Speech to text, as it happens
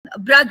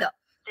brother.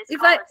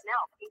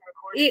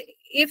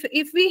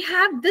 If we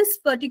have this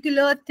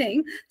particular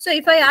thing, so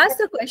if I ask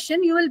the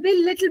question, you will be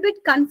a little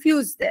bit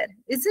confused there,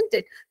 isn't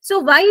it? So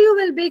why you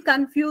will be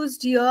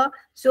confused here?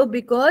 So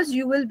because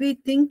you will be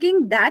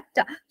thinking that,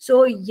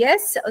 so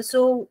yes,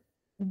 so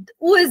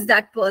who is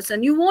that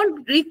person? You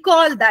won't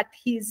recall that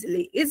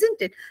easily,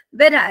 isn't it?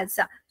 Whereas,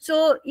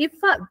 so if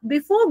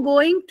before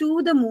going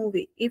to the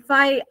movie, if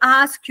I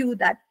ask you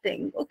that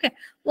thing, okay,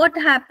 what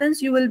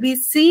happens? You will be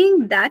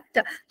seeing that.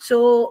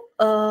 So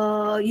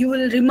you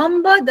will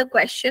remember the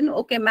question.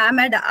 Okay, ma'am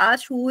had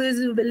asked who is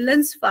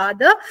villain's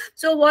father.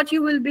 So what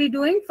you will be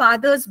doing?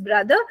 Father's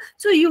brother.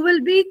 So you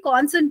will be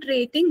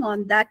concentrating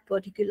on that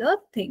particular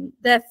thing.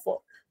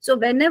 Therefore, so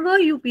whenever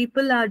you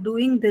people are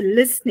doing the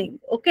listening,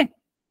 okay.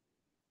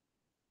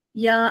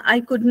 Yeah,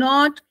 I could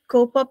not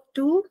cope up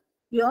to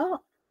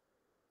your.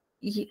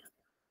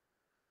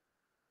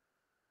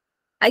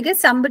 I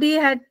guess somebody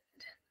had.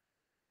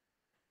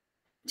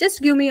 Just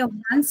give me a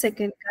 1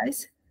 second,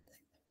 guys.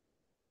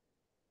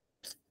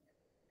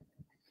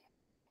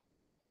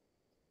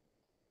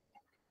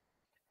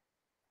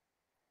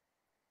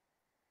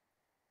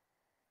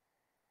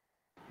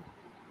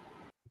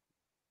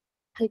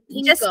 I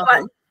think just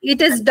one.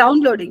 It is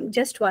downloading.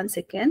 Just 1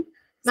 second.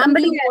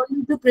 Somebody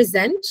want to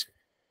present.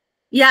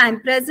 Yeah,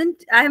 I'm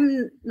present.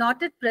 I'm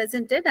not at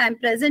presented. I'm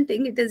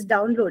presenting. It is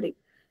downloading.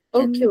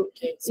 Okay,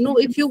 okay. No,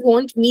 if you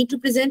want me to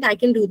present, I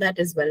can do that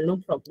as well. No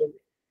problem.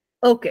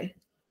 Okay.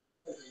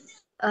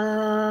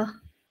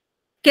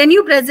 Can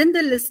you present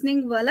the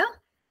listening wala?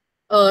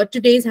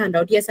 Today's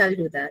handout. Yes, I'll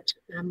do that.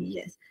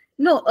 Yes.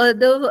 No,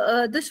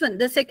 this one,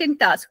 the second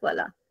task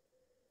wala.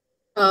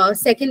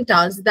 Second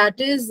task. That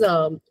is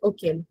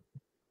okay.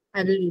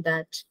 I will do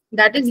that.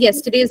 That is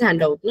yesterday's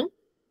handout, no?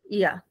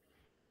 Yeah.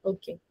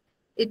 Okay.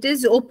 It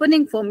is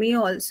opening for me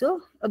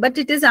also, but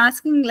it is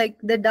asking like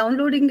the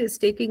downloading is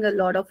taking a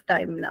lot of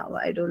time now.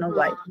 I don't know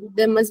why.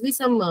 There must be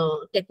some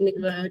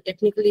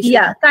technical issue.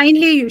 Yeah,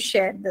 kindly you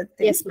share the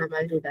thing. Yes, ma'am,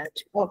 I'll do that.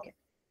 Okay.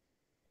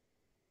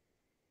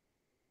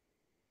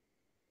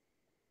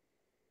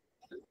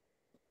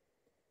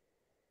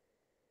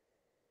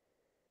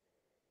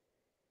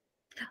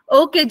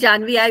 Okay,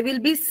 Janvi, I will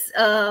be,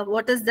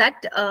 what is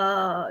that?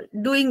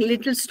 Doing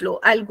little slow.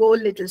 I'll go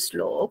little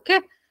slow. Okay.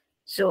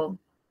 So,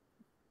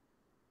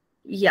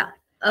 yeah.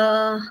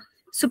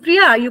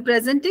 Supriya, are you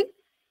presenting?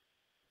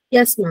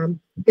 Yes, ma'am.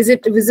 Is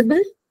it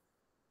visible?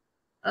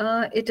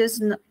 It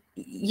is.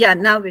 Yeah,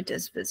 now it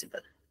is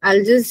visible.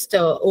 I'll just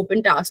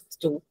open task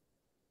 2.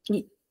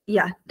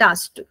 Yeah,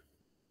 task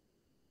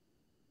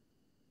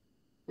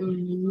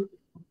 2.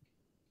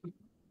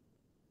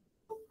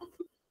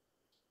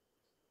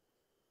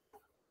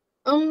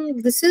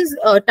 This is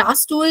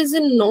task 2 is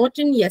not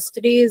in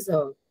yesterday's.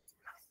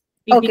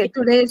 Okay,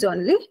 today is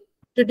only.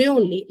 Today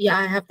only. Yeah,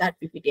 I have that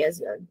PPT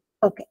as well.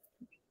 Okay.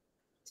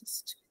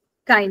 Just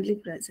kindly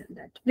present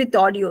that with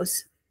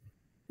audios.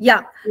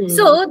 Yeah.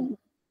 So.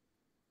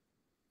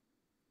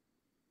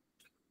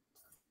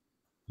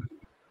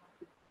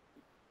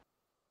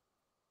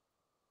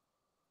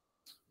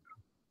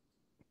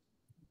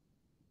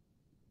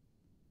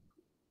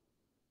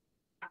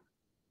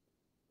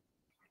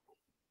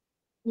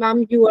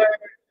 Ma'am, you are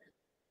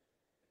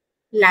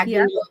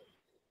lagging,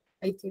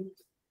 I think.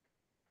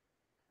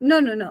 No.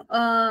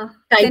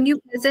 Can you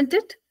present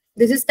it?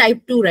 This is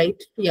type 2,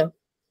 right? Yeah.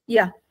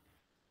 Yeah.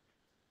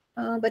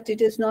 But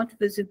it is not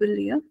visible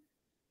here.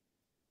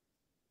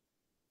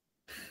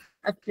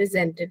 I've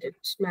presented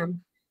it, ma'am.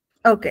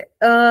 Okay.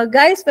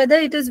 Guys, whether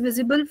it is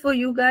visible for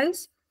you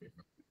guys?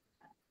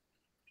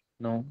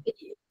 No.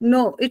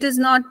 No, it is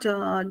not,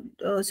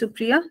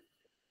 Supriya.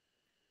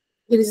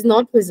 It is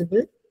not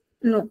visible?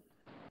 No.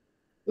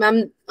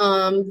 Ma'am,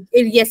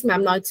 yes,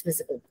 ma'am, now it's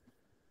visible.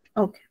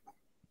 Okay.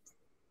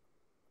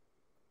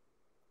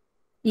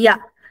 Yeah.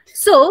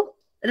 So,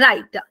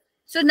 right.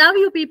 So now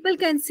you people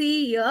can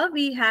see here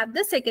we have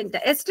the second.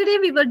 Yesterday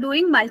we were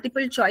doing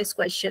multiple choice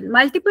question.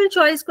 Multiple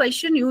choice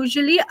question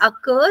usually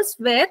occurs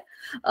where,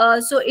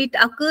 so it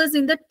occurs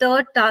in the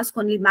third task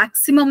only,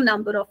 maximum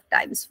number of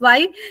times.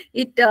 Why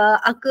it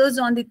occurs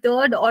on the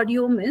third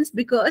audio means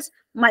because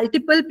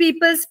multiple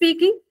people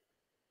speaking.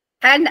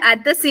 And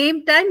at the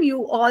same time,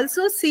 you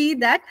also see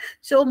that,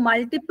 so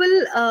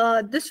multiple,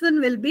 this one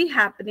will be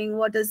happening.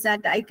 What is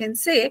that? I can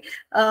say,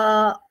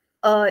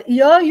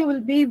 here you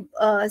will be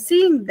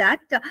seeing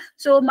that.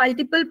 So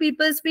multiple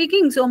people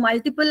speaking, so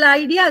multiple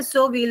ideas.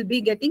 So we'll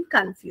be getting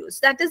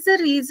confused. That is the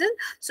reason.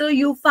 So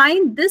you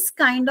find this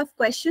kind of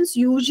questions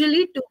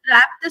usually to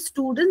trap the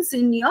students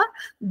in your,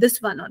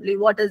 this one only.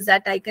 What is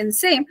that? I can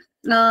say.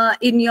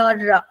 In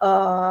your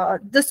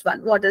this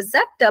one, what is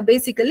that?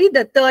 Basically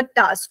the third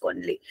task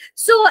only.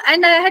 So,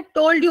 and I had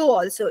told you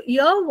also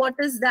here, what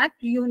is that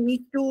you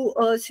need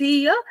to see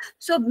here.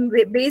 So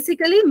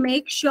basically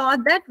make sure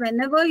that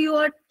whenever you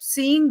are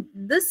seeing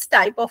this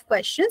type of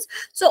questions,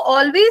 so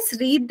always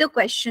read the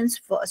questions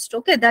first.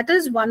 Okay, that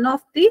is one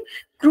of the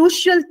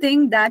crucial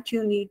thing that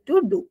you need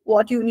to do.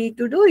 What you need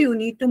to do, you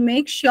need to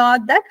make sure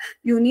that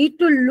you need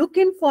to look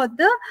in for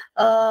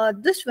the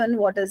this one,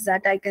 what is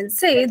that, I can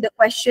say the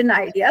question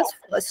ideas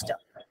first.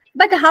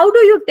 But how do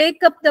you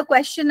take up the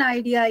question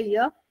idea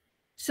here?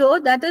 So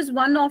that is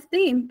one of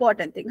the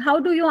important thing. How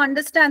do you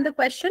understand the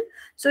question?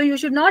 So you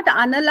should not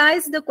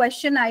analyze the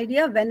question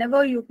idea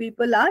whenever you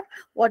people are,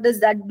 what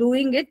is that,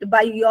 doing it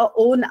by your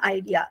own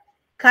idea.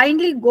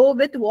 Kindly go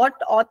with what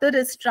author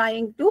is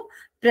trying to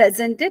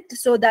present it.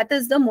 So that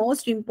is the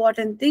most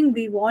important thing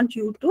we want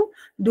you to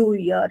do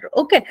here.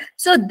 Okay.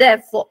 So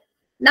therefore,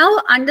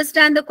 now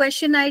understand the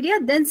question idea,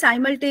 then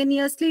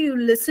simultaneously you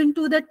listen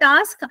to the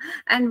task.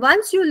 And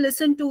once you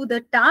listen to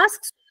the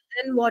tasks,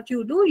 then what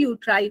you do, you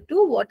try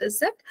to, what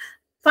is it,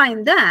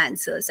 find the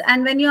answers.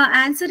 And when you're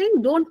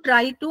answering, don't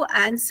try to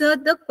answer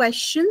the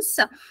questions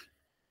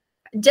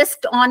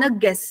just on a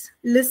guess.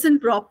 Listen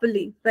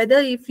properly. Whether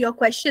if your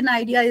question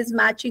idea is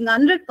matching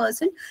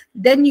 100%,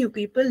 then you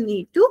people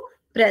need to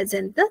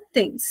present the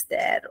things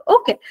there.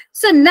 Okay.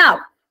 So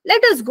now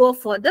let us go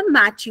for the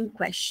matching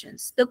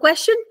questions. The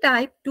question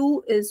type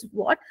 2 is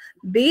what?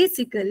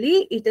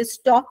 Basically, it is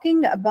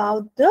talking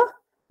about the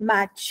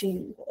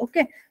matching.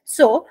 Okay.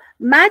 So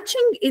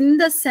matching in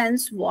the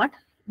sense what?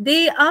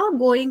 They are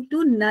going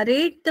to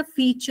narrate the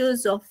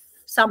features of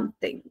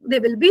something. They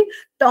will be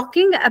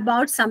talking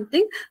about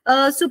something.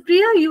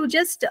 Supriya, you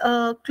just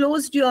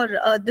closed your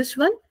this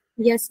one.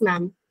 Yes,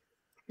 ma'am.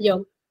 Yeah.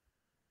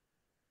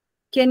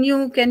 Can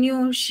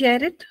you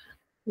share it?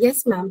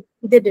 Yes, ma'am.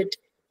 Did it.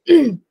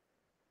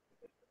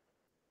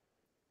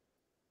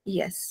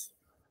 Yes.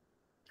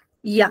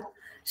 Yeah.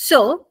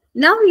 So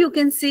now you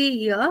can see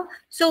here.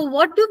 So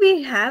what do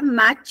we have?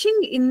 Matching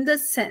in the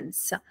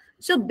sense.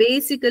 So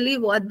basically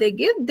what they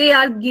give, they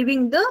are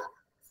giving the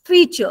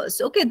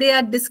features. Okay, they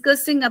are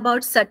discussing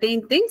about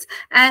certain things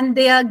and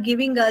they are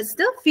giving us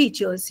the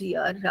features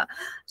here.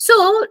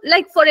 So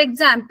like for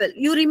example,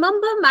 you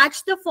remember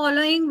match the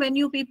following when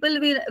you people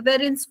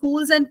were in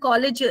schools and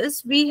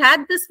colleges, we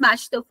had this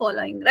match the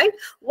following, right?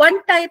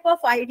 One type of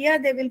idea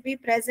they will be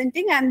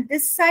presenting and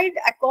this side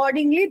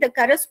accordingly the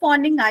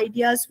corresponding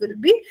ideas will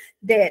be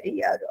there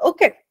here.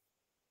 Okay.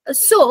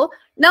 So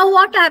now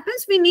what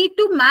happens? We need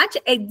to match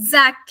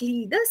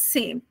exactly the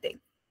same thing.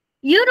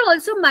 Here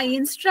also my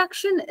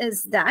instruction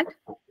is that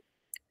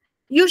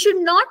you should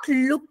not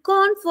look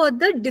on for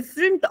the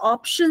different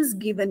options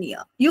given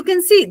here. You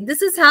can see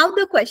this is how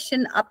the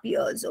question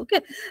appears. Okay,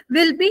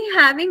 we'll be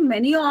having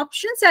many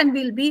options and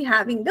we'll be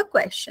having the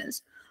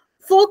questions.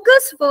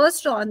 Focus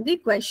first on the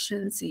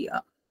questions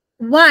here.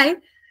 Why?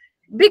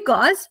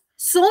 Because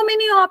so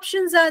many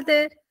options are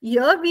there.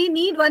 Here we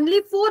need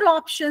only 4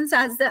 options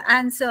as the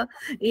answer.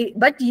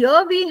 But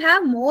here we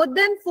have more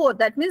than 4.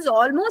 That means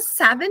almost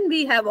 7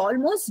 we have,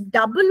 almost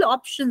double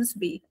options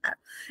we have.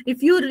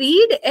 If you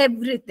read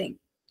everything,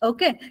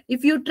 okay,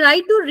 if you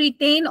try to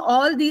retain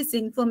all these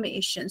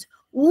informations,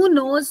 who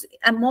knows,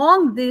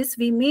 among this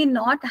we may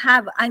not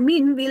have, I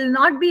mean, we'll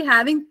not be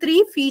having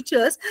 3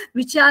 features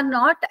which are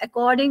not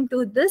according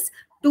to this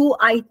 2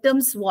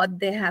 items what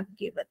they have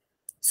given.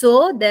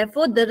 So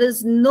therefore there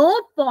is no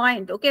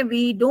point. Okay,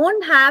 we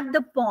don't have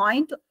the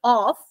point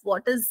of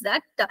what is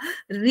that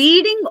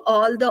reading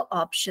all the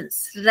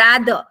options.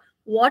 Rather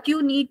what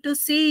you need to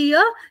see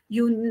here,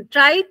 you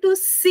try to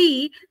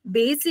see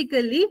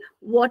basically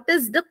what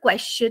is the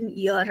question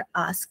you're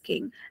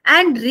asking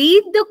and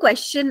read the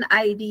question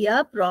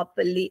idea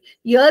properly.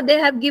 Here they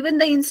have given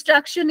the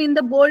instruction in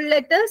the bold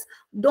letters.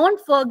 Don't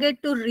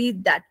forget to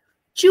read that.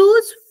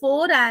 Choose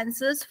 4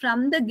 answers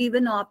from the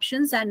given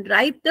options and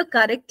write the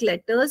correct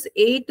letters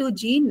A to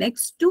G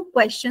next to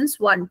questions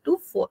 1 to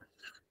 4.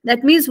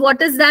 That means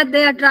what is that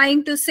they are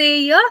trying to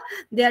say here?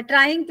 They are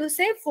trying to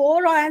say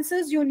 4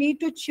 answers you need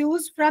to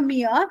choose from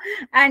here.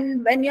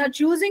 And when you're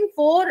choosing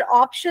 4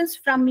 options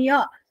from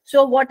here,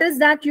 so what is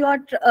that you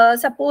are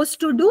supposed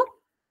to do?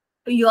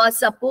 You are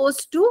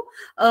supposed to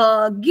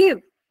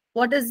give,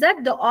 what is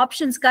that, the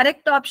options,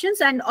 correct options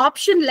and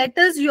option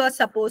letters you are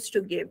supposed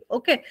to give.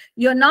 Okay,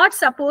 you're not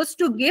supposed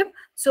to give,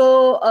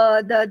 so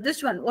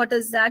this one, what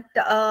is that,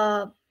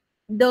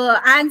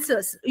 the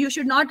answers, you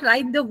should not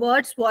write the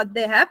words what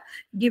they have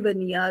given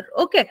here.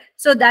 Okay,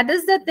 so that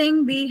is the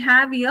thing we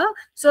have here.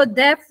 So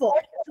therefore,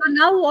 so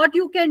now what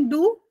you can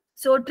do,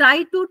 so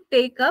try to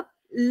take up,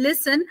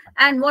 listen,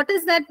 and what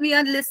is that we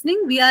are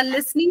listening? We are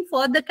listening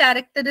for the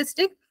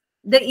characteristic,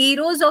 the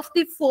heroes of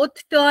the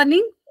 4th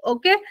turning.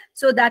 Okay,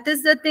 so that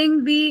is the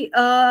thing we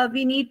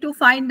need to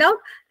find out.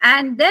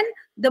 And then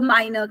the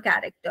minor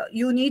character,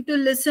 you need to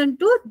listen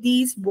to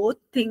these both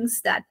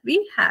things that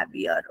we have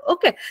here.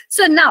 Okay,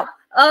 so now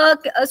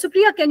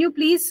Supriya, can you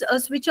please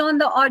switch on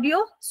the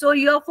audio? So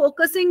you're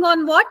focusing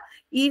on what?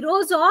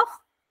 Heroes of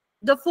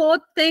the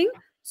 4th thing.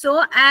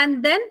 So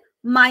and then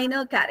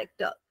minor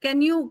character.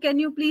 Can you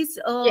please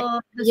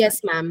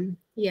yes, ma'am.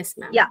 Yes,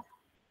 ma'am. Yeah.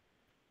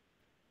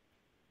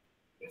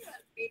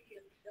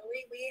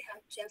 We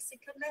have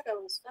Jessica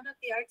Meadows, one of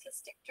the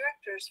artistic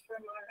directors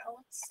from our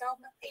own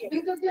Selma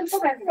Theater.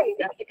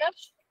 Jessica.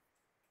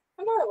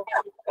 Hello.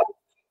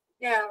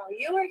 Now,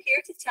 you are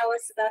here to tell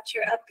us about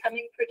your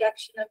upcoming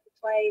production of the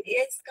play.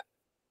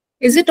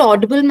 Is it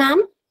audible,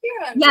 ma'am? Here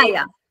on Yeah, Radio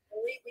yeah.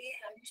 Philly, we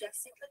have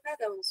Jessica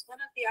Meadows, one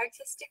of the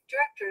artistic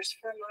directors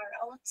from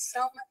our own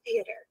Selma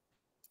Theater.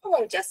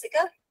 Hello,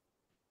 Jessica.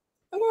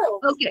 Hello.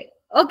 Okay.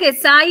 Okay.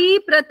 Sai,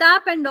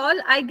 Pratap, and all.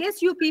 I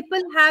guess you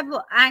people have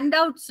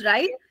handouts,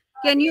 right?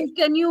 Can you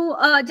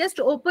just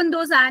open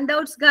those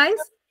handouts, guys?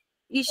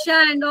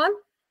 Isha and all.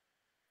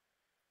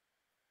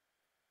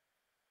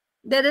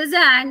 There is a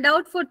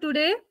handout for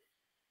today.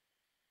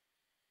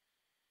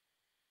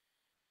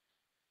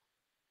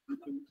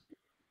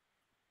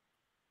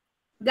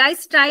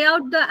 Guys, try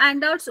out the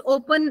handouts.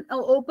 Open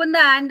the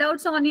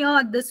handouts on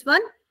your this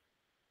one.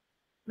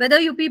 Whether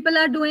you people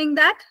are doing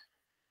that.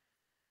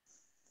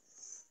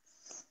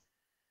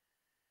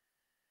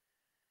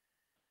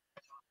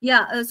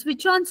 Yeah,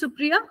 switch on,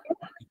 Supriya.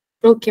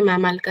 Okay,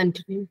 ma'am, I'll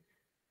continue.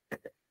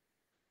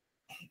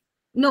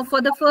 No,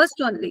 for the first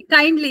only.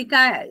 Kindly,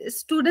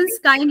 students,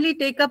 kindly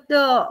take up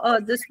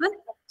the this one.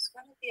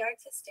 One of the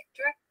artistic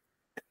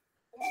directors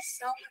from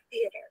Selma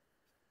Theater.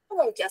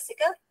 Hello,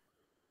 Jessica.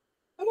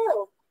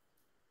 Hello.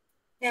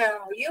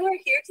 Now, you are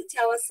here to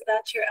tell us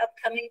about your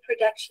upcoming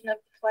production of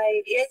the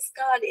play, Is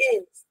God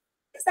Is.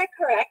 Is that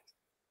correct?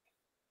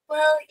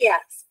 Well,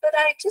 yes, but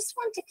I just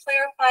want to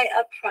clarify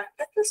up front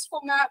that this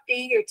will not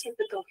be your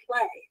typical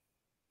play.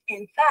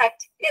 In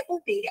fact, it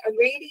will be a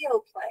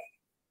radio play.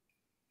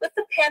 With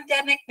the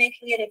pandemic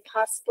making it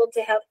impossible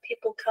to have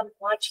people come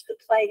watch the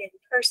play in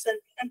person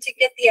and to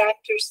get the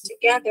actors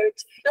together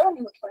to film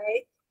the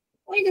play,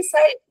 we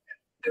decided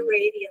to do a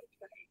radio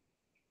play.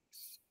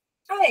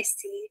 I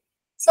see.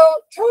 So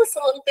tell us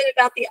a little bit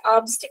about the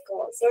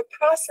obstacles or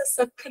process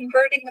of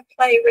converting a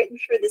play written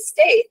for the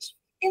stage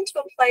into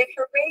a play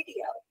for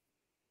radio.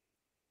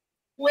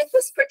 With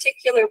this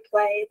particular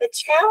play, the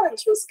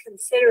challenge was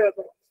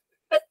considerable.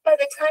 But by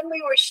the time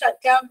we were shut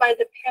down by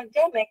the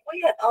pandemic,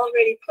 we had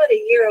already put a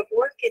year of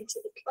work into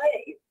the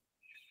play.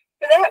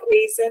 For that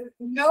reason,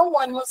 no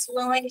one was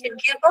willing to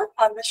give up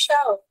on the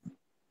show.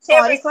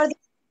 Sorry for the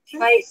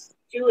might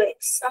do it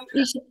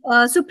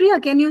somehow.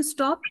 Supriya, can you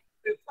stop?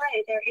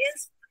 Play, there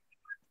is.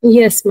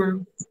 Yes,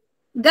 ma'am.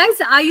 Guys,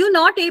 are you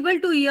not able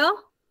to hear?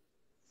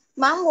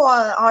 ma'am.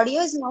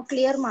 Audio is not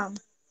clear, ma'am.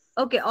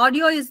 Okay,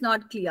 audio is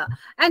not clear.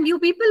 And you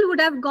people would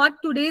have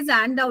got today's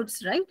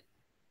handouts, right?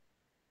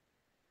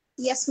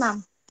 Yes,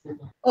 ma'am.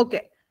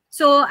 Okay.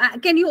 So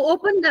can you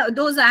open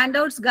those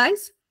handouts,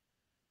 guys?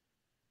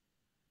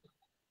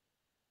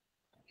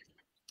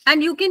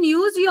 And you can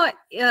use your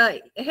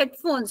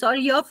headphones or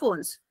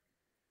earphones.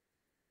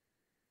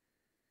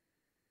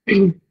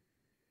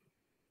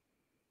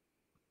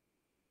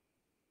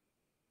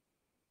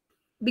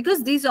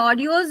 Because these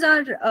audios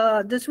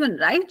are this one,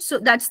 right? So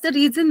that's the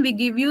reason we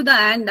give you the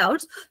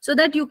handouts so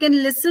that you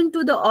can listen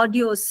to the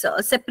audios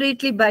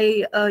separately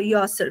by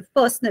yourself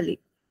personally.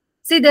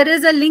 See, there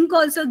is a link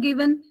also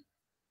given.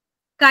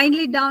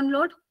 Kindly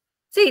download.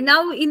 See,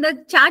 now in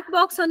the chat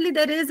box only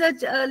there is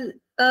a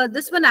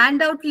this one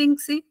handout link.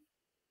 See,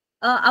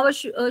 our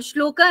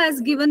Shloka has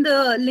given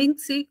the link.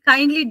 See,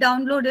 kindly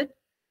download it.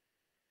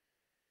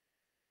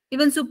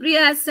 Even Supriya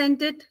has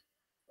sent it.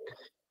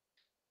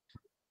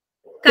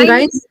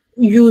 Guys,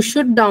 you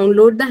should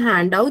download the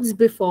handouts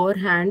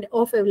beforehand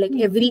of like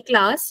every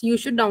class. You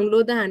should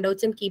download the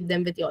handouts and keep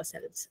them with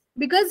yourselves.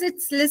 Because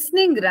it's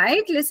listening,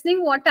 right?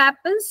 Listening what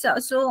happens.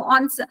 So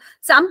on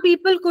some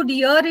people could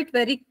hear it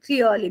very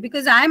clearly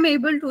because I'm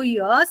able to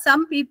hear.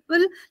 Some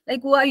people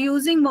like who are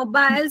using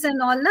mobiles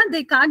and all that,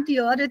 they can't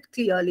hear it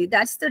clearly.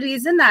 That's the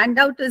reason the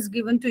handout is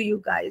given to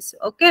you guys.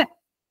 Okay.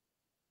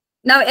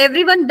 Now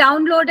everyone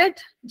download it.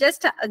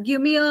 Just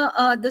give me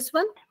this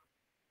one.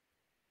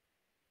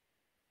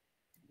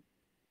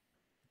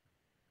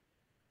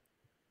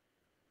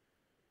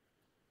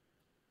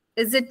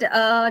 Is it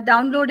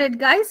downloaded,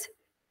 guys?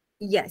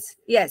 Yes,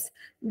 yes.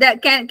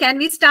 Can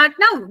we start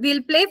now?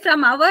 We'll play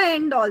from our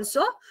end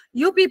also.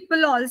 You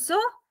people also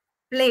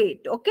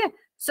play it. Okay.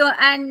 So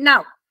and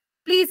now,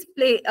 please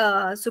play,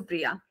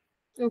 Supriya.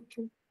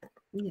 Okay.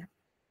 Yeah.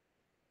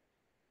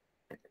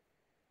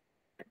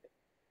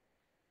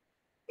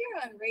 Here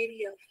on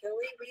Radio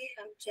Philly, we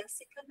have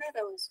Jessica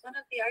Meadows, one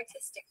of the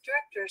artistic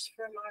directors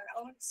from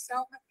our own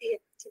Selma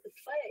Theater, to the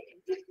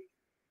play.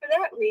 For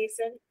that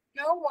reason,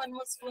 no one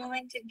was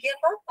willing to give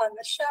up on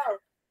the show.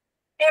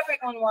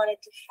 Everyone wanted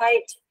to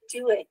fight to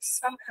do it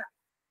somehow.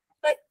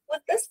 But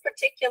with this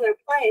particular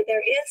play,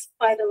 there is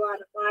quite a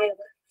lot of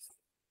violence.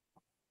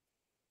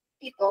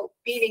 People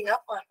beating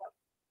up on them.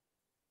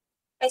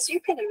 As you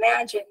can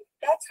imagine,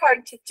 that's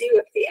hard to do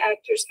if the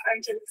actors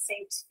aren't in the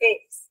same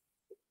space.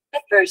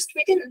 At first,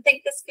 we didn't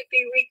think this could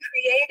be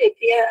recreated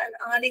via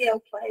an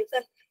audio play,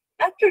 but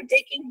after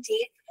digging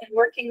deep and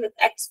working with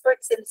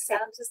experts in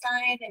sound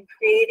design and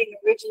creating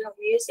original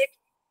music,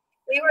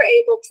 we were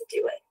able to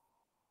do it.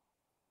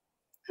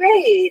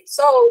 Great.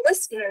 So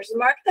listeners,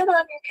 mark that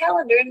on your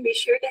calendar and be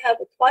sure to have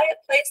a quiet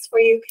place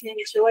where you can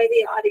enjoy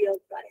the audio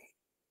play.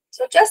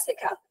 So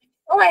Jessica,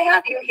 while I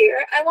have you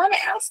here, I want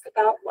to ask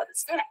about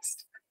what's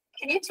next.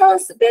 Can you tell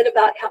us a bit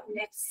about how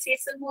next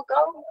season will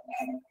go?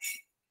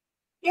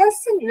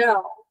 Yes and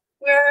no.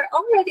 We're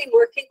already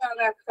working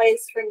on our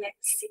plays for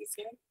next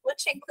season,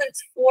 which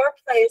includes 4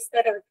 plays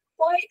that are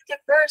quite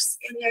diverse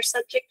in their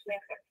subject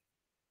matter.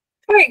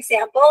 For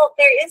example,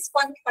 there is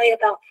one play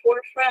about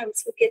 4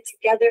 friends who get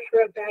together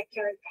for a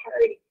backyard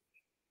party,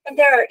 and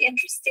there are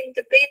interesting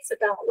debates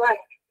about life.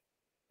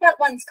 That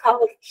one's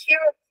called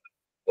Hero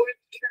or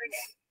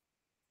Turning.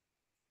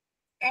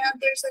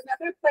 And there's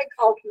another play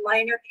called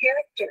Minor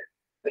Character,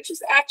 which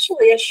is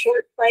actually a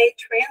short play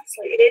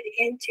translated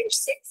into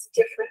 6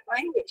 different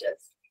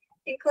languages,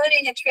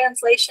 including a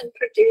translation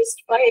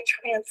produced by a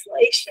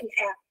translation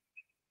app.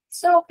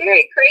 So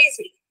very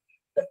crazy.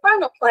 The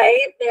final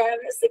play then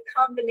is the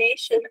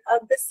combination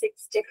of the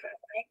 6 different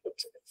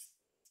languages.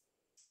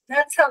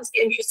 That sounds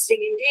interesting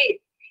indeed.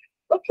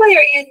 What play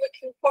are you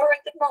looking forward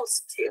the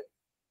most to?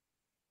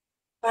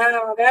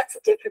 Wow, that's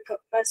a difficult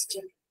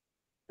question.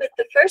 With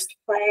the first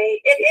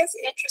play, it is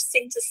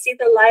interesting to see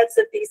the lives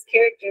of these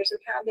characters and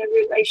how their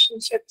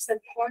relationships have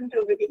formed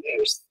over the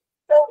years.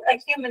 So a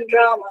human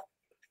drama.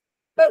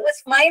 But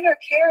with Minor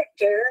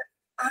Character,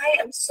 I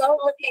am so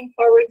looking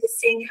forward to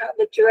seeing how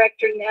the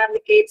director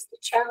navigates the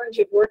challenge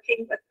of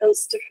working with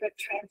those different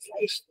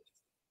translations.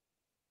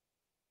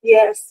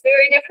 Yes,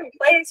 very different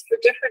plays for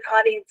different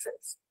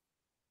audiences.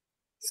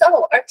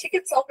 So, are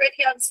tickets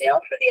already on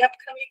sale for the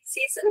upcoming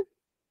season?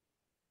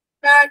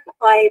 Not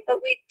quite, but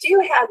we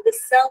do have the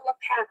Selma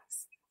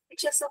Pass,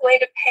 which is a way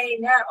to pay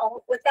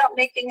now without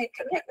making a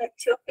commitment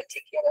to a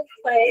particular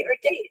play or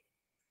date.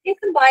 You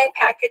can buy a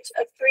package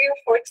of 3 or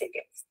 4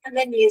 tickets and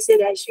then use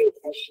it as you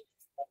wish.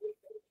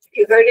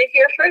 You heard it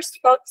here first,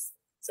 folks.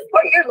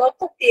 Support your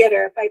local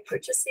theater by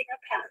purchasing a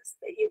pass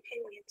that you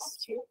can use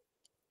too.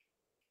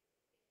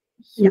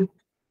 Yeah.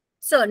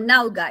 So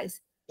now,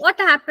 guys, what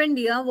happened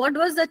here? What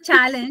was the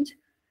challenge?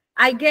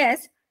 I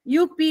guess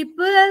you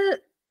people,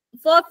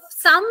 for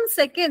some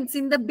seconds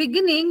in the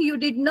beginning, you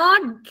did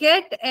not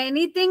get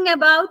anything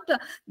about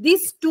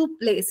these 2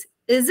 plays,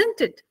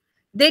 isn't it?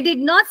 They did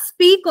not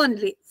speak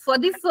only for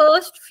the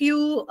first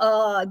few,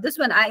 this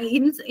one,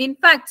 in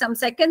fact, some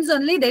seconds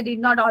only, they did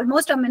not,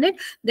 almost a minute,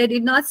 they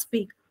did not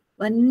speak.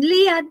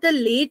 Only at the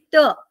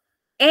later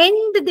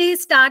end, they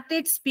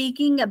started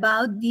speaking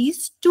about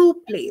these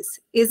 2 plays,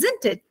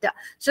 isn't it?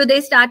 So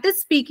they started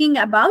speaking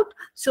about,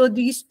 so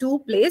these 2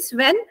 plays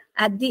when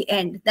at the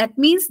end. That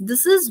means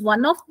this is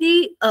one of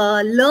the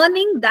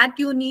learning that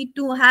you need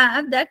to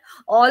have, that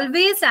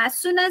always as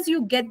soon as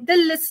you get the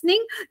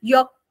listening,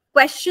 your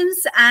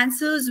questions,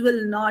 answers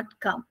will not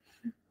come.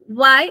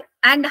 Why?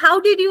 And how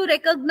did you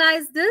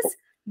recognize this?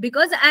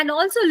 Because, and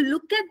also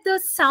look at the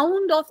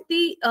sound of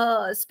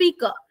the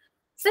speaker.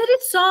 Very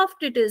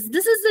soft it is.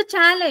 This is the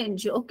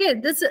challenge. Okay,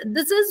 this is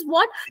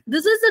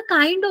the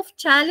kind of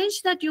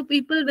challenge that you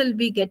people will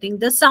be getting.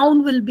 The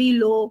sound will be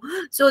low,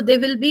 so they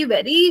will be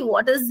very,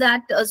 what is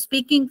that,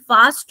 speaking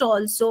fast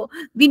also.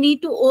 We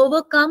need to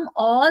overcome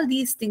all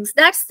these things.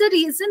 That's the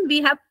reason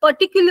we have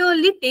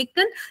particularly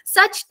taken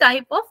such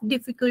type of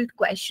difficult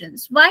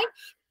questions. Why?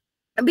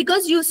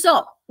 Because you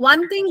saw,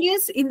 one thing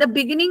is in the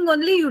beginning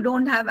only you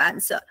don't have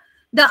answer.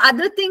 The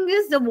other thing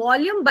is the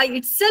volume by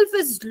itself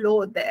is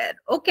low there.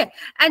 Okay.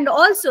 And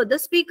also the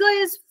speaker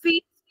is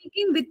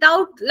speaking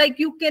without, like,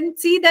 you can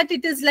see that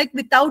it is like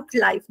without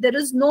life. There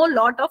is no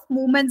lot of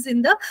movements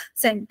in the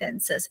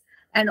sentences.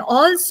 And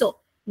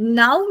also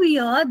now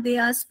they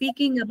are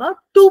speaking about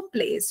 2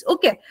 plays.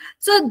 Okay.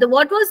 So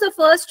what was the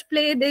first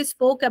play they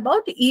spoke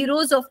about?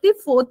 Heroes of the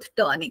Fourth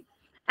Turning.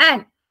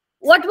 And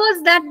what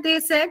was that they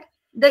said?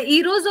 The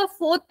Heroes of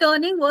Fourth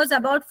Turning was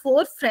about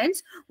 4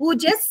 friends who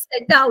just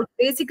set out.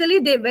 Basically,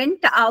 they went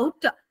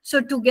out,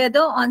 so together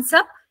on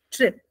some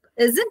trip,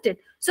 isn't it?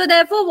 So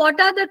therefore,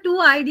 what are the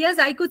 2 ideas?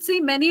 I could see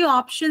many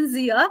options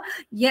here.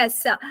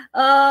 Yes,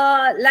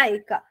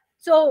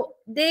 so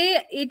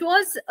it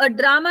was a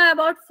drama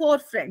about 4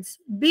 friends.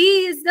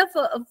 B is the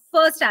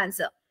first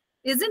answer,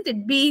 isn't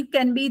it? B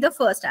can be the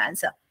first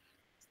answer.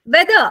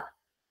 Whether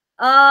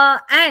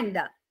and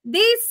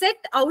they sat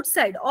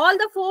outside. All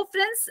the 4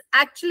 friends,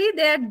 actually,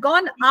 they had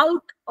gone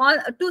out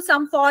to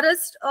some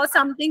forest or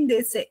something,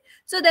 they say.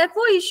 So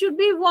therefore, it should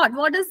be what?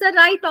 What is the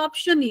right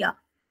option here?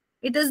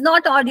 It is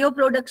not audio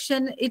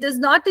production. It is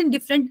not in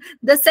different.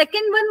 The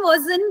second one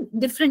was in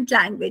different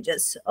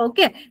languages.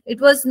 Okay.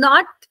 It was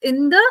not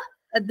in the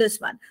this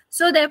one.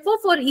 So therefore,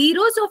 for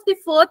Heroes of the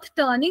Fourth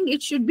Turning,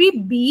 it should be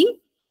B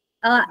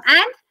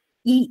and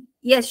E.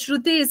 Yes,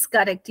 Shruti is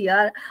correct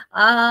here.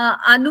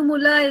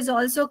 Anumula is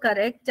also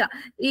correct.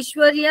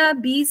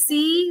 Ishwarya, B,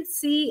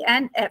 C,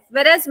 and F.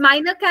 Whereas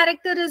minor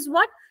character is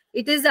what?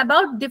 It is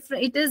about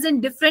different, it is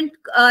in different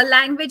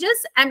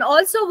languages. And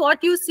also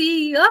what you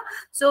see here,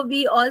 so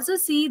we also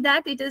see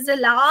that it is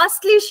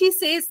lastly she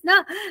says,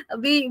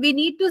 we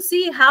need to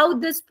see how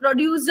this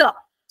producer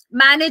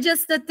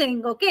manages the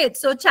thing. Okay,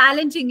 so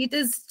challenging, it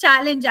is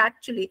challenge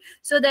actually.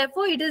 So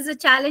therefore it is a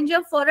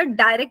challenger for a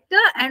director,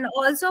 and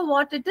also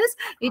what it is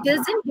in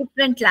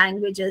different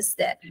languages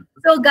there.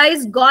 So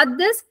guys, got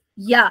this?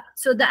 Yeah,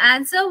 so the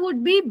answer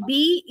would be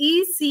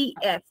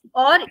BECF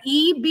or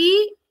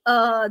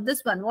EB,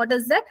 this one, what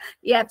is that?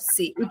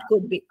 FC, it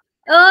could be.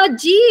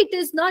 G, it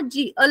is not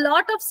G. A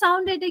lot of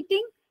sound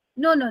editing?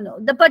 No, no, no.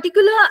 The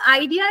particular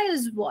idea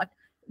is what?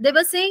 They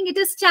were saying it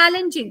is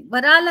challenging,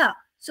 Varala.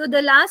 So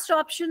the last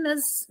option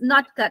is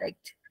not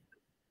correct.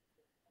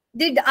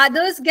 Did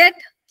others get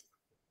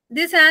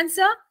this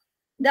answer?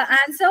 The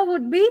answer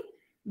would be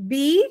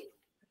B,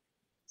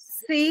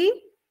 C,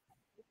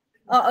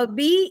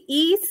 B,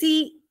 E,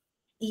 C,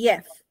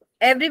 F.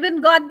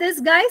 Everyone got this,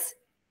 guys?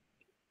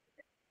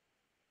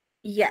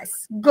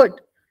 Yes, good.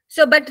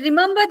 So, but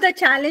remember the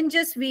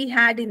challenges we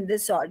had in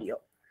this audio.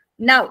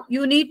 Now,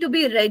 you need to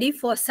be ready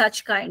for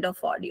such kind of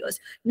audios.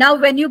 Now,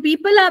 when you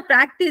people are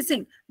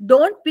practicing,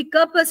 don't pick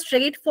up a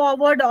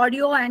straightforward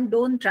audio and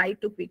don't try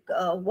to pick,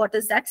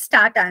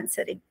 start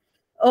answering.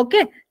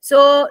 Okay,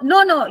 so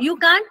no, you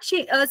can't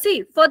see.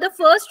 For the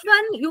first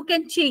one, you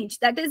can change.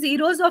 That is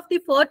heroes of the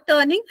fourth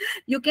turning.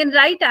 You can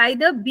write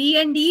either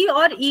B and E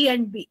or E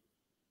and B.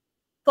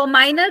 For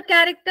minor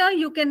character,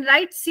 you can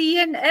write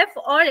C and F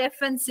or F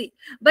and C.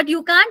 But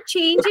you can't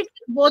change it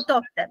both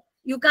of them.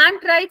 You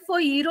can't write for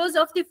heroes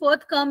of the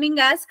forthcoming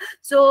as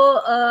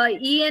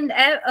E and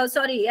F,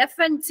 F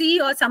and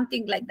C or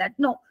something like that.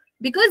 No.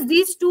 Because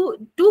these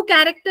two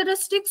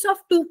characteristics of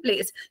two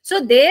plays.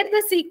 So there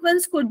the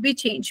sequence could be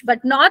changed,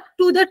 but not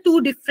to the two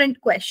different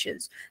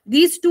questions.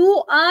 These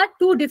two are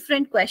two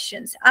different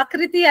questions.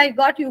 Akriti,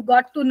 you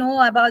got to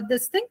know about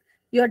this thing.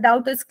 Your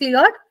doubt is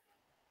cleared?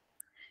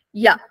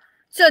 Yeah.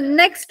 So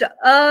next,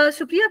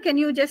 Supriya, can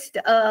you just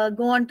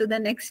go on to the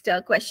next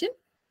question?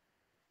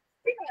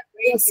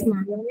 Yes,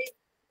 ma'am.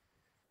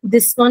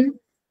 This one?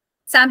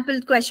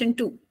 Sample question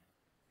 2.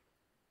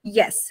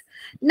 Yes.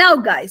 Now,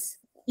 guys,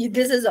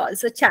 this is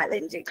also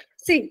challenging.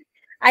 See,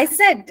 I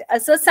said,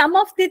 so some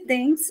of the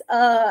things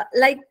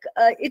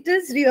it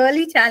is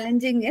really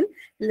challenging in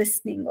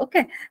listening.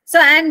 Okay. So,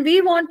 and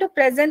we want to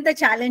present the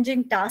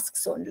challenging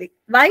tasks only.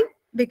 Why?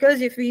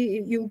 Because if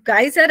you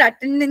guys are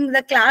attending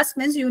the class,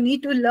 means you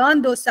need to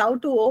learn those how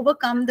to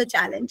overcome the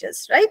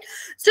challenges, right?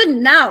 So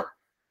now,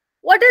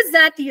 what is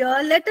that here?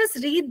 Let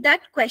us read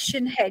that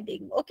question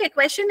heading. Okay,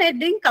 question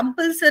heading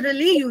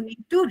compulsorily you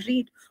need to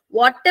read.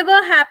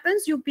 Whatever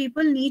happens, you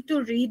people need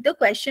to read the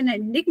question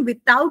heading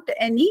without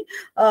any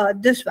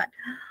this one.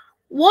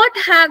 What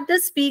have the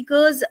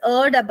speakers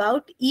heard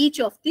about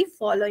each of the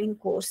following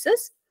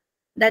courses?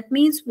 That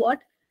means what?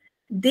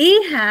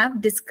 They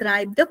have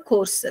described the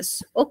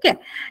courses. Okay,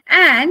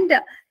 and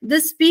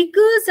the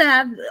speakers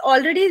have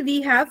already,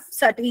 we have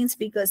certain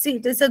speakers. See,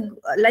 it is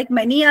like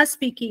many are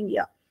speaking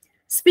here.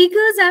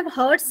 Speakers have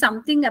heard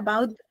something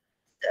about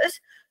this.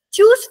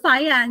 Choose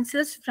 5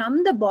 answers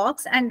from the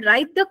box and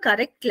write the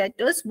correct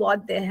letters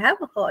what they have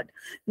heard.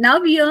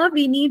 Now here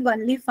we need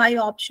only 5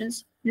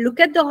 options. Look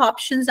at the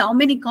options, how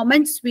many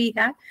comments we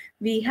have.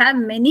 We have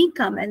many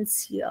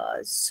comments here.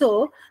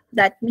 So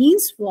that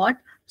means what?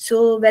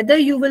 So whether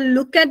you will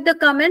look at the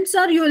comments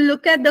or you will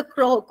look at the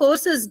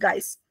courses,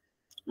 guys.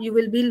 You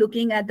will be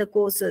looking at the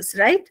courses,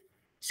 right?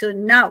 So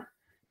now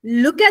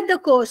look at the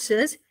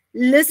courses.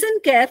 Listen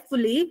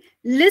carefully.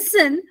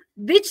 Listen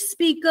which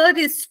speaker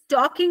is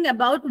talking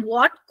about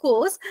what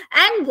course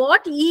and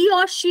what he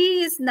or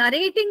she is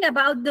narrating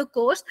about the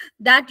course,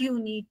 that you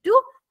need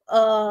to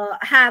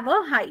have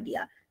an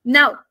idea.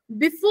 Now,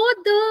 before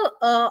the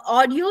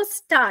audio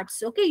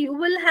starts, okay, you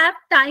will have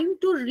time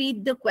to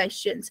read the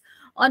questions.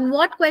 On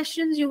what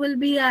questions you will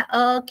be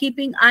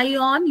keeping eye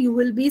on, you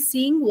will be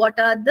seeing what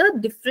are the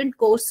different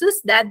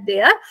courses that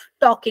they are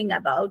talking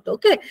about.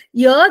 Okay,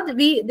 here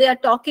they are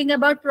talking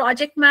about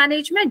project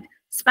management,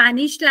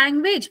 Spanish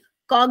language,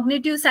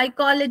 cognitive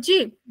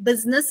psychology,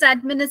 business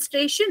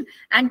administration,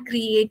 and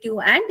creative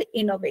and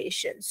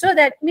innovation. So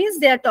that means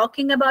they are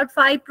talking about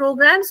 5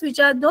 programs, which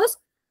are those: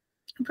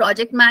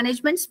 project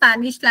management,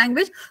 Spanish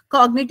language,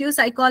 cognitive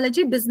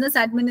psychology, business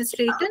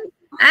administration,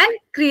 and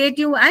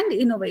creative and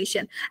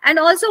innovation. And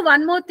also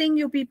one more thing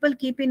you people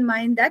keep in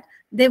mind, that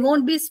they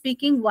won't be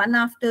speaking one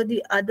after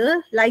the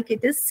other like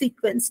it is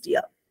sequenced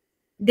here.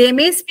 They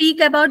may speak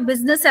about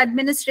business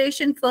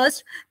administration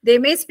first. They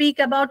may speak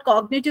about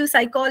cognitive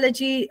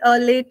psychology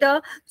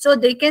later. So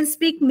they can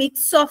speak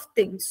mix of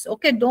things.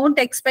 Okay, don't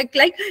expect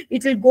like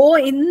it will go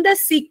in the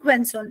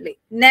sequence only.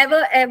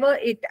 Never ever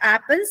it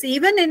happens.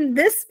 Even in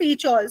this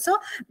speech also,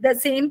 the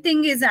same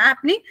thing is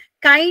happening.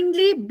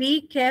 Kindly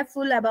be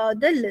careful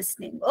about the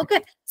listening.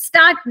 Okay,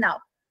 start now.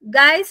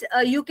 Guys,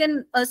 you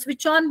can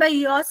switch on by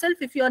yourself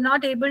if you're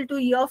not able to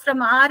hear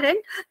from our end.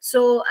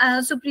 So,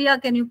 Supriya,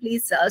 can you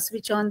please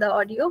switch on the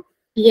audio?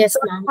 Yes,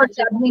 ma'am. For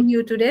troubling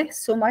you today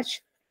so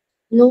much.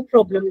 No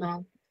problem,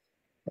 ma'am.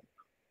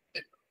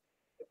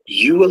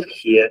 You will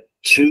hear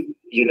 2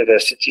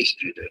 university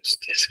students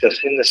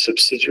discussing the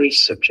subsidiary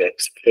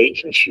subjects they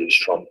can choose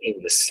from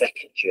in the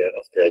second year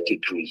of their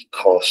degree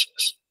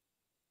courses.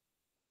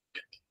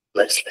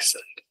 Let's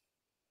listen.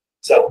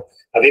 So,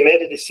 have you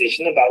made a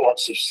decision about what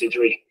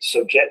subsidiary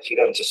subject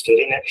you're going to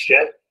study next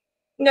year?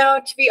 No,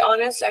 to be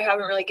honest, I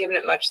haven't really given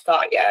it much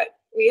thought yet.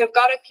 We have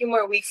got a few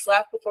more weeks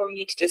left before we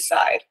need to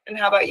decide. And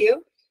how about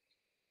you?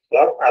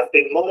 Well, I've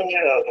been mulling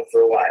it over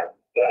for a while,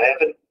 but I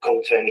haven't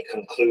come to any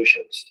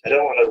conclusions. I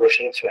don't want to rush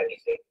into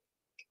anything.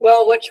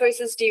 Well, what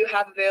choices do you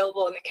have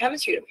available in the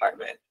chemistry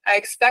department? I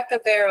expect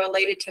that they are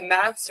related to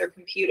maths or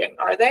computing,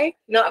 are they?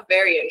 Not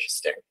very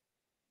interesting.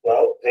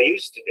 Well, they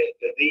used to be,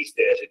 but these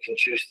days you can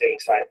choose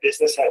things like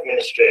business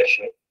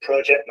administration,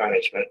 project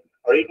management,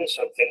 or even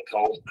something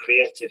called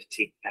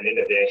creativity and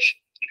innovation.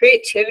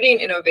 Creativity and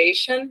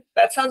innovation?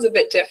 That sounds a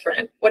bit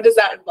different. What does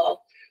that involve?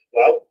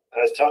 Well,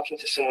 I was talking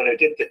to someone who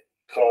did the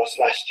course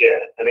last year,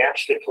 and he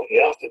actually put me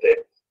off a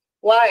bit.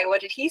 Why?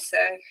 What did he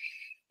say?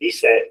 He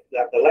said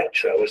that the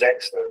lecturer was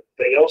excellent,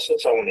 but he also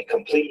told me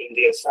completing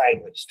the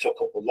assignments took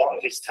up a lot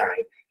of his time,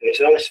 and it's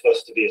only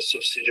supposed to be a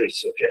subsidiary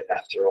subject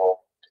after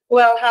all.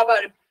 Well, how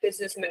about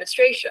business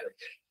administration?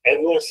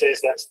 Everyone says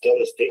that's dull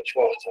as ditch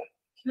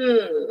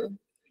water.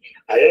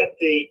 I heard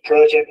the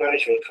project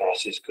management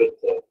course is good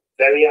though,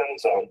 very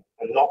hands-on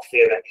and not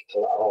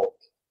theoretical at all.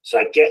 So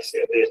I guess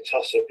it'll be a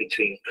toss-up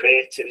between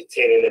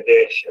creativity and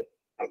innovation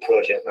and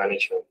project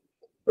management.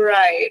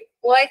 Right.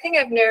 Well, I think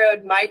I've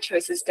narrowed my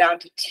choices down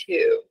to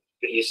 2.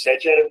 But you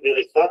said you hadn't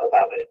really thought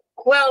about it.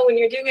 Well, when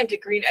you're doing a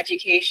degree in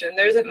education,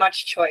 there isn't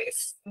much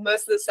choice.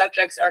 Most of the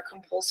subjects are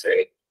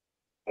compulsory.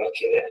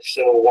 Okay,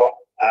 so what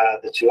are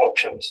the 2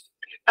 options?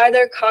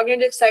 Either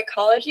cognitive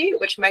psychology,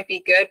 which might be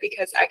good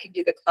because I can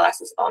do the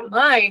classes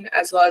online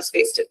as well as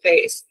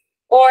face-to-face,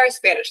 or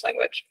Spanish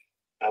language.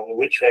 And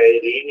which way are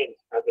you leaning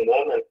at the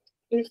moment?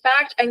 In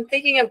fact, I'm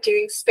thinking of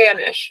doing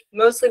Spanish,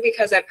 mostly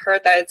because I've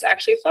heard that it's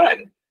actually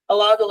fun. A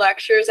lot of the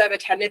lectures I've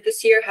attended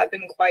this year have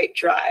been quite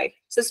dry,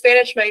 so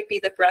Spanish might be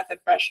the breath of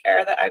fresh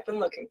air that I've been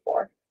looking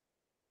for.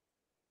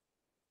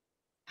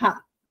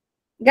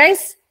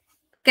 Guys,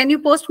 can you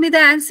post me the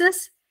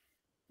answers?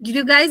 Did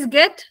you guys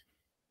get?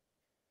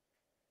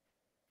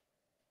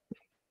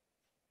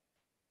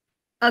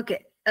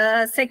 Okay.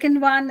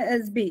 Second one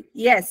is B.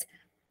 Yes.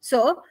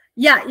 So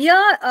yeah,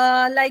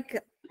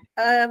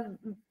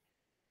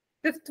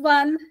 fifth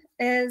one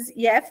is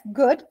F.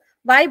 Good.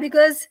 Why?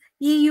 Because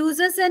he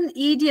uses an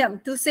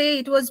idiom to say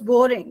it was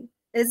boring,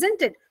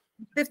 isn't it?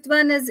 Fifth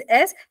one is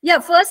S. Yeah,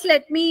 first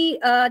let me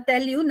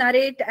tell you,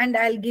 narrate, and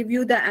I'll give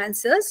you the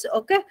answers.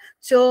 Okay.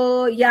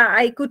 So yeah,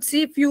 I could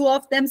see few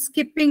of them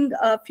skipping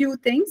a few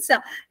things.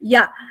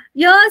 Yeah,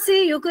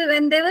 see, you could,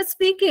 when they were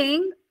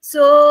speaking,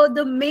 so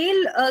the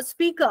male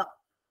speaker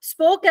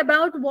spoke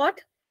about what?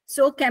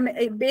 So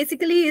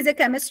basically he's a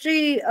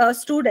chemistry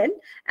student,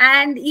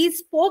 and he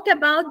spoke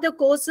about the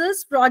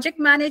courses project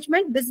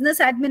management,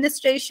 business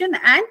administration,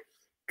 and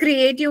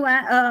creative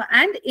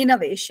and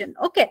innovation.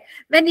 Okay,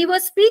 when he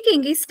was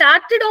speaking, he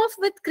started off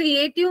with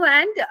creative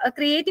and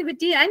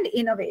creativity and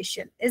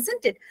innovation,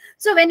 isn't it?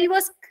 So when he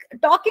was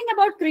talking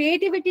about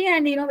creativity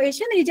and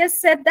innovation, he just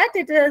said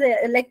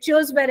that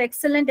lectures were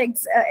excellent,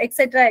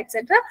 etc.,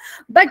 etc.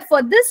 But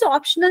for this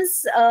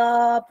optionals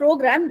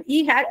program,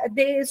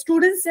 the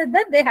students said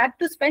that they had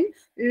to spend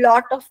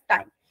lot of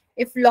time.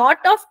 If lot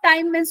of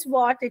time means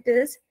what it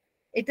is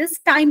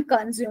time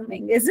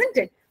consuming, isn't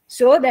it?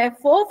 So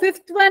therefore,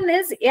 fifth one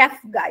is F,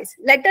 guys.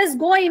 Let us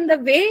go in the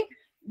way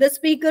the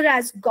speaker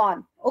has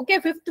gone. Okay,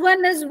 fifth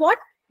one is what?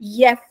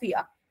 F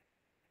here.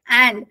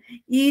 And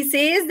he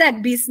says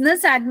that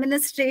business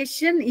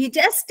administration, he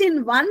just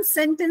in one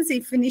sentence, he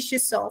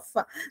finishes off.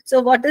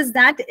 So what is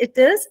that? It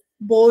is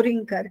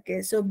boring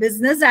karke. So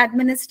business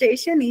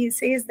administration, he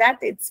says that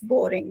it's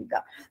boring.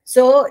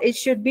 So it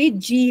should be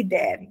G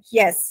there.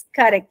 Yes,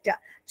 correct.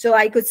 So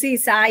I could see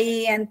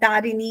Sai and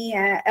Tarini,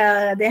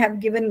 they have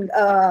given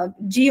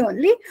G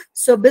only.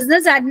 So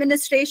business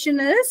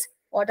administration is,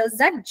 what is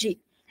that? G.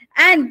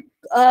 And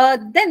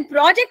then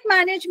project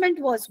management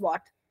was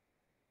what?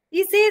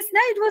 He says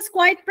that it was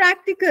quite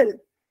practical.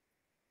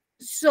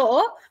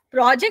 So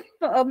project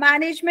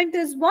management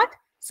is what?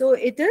 So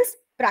it is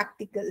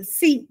practical.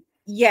 C.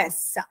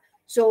 Yes.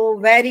 So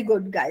very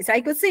good, guys.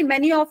 I could see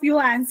many of you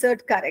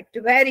answered correct.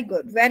 Very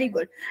good, very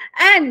good.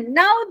 And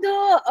now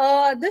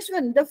this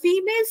one, the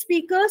female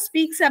speaker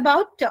speaks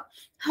about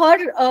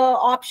her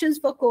options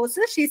for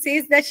courses. She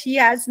says that she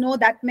has no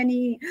that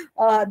many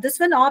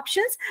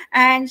options,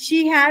 and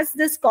she has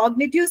this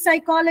cognitive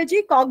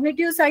psychology.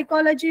 Cognitive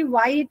psychology,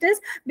 why it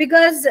is?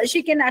 Because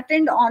she can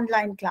attend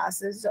online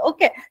classes.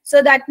 Okay,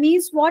 so that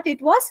means what?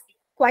 It was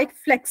quite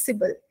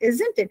flexible,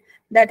 isn't it?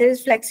 That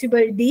is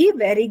flexible. D,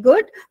 very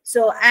good.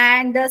 So,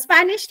 and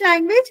Spanish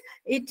language,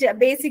 it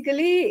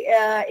basically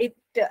it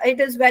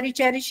is very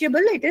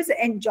cherishable, it is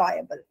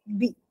enjoyable.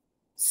 B.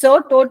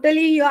 So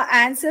totally your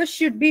answer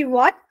should be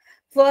what?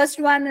 First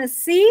one is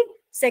C,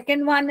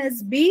 second one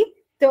is B,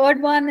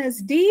 third one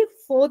is D,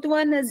 fourth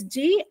one is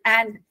G,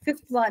 and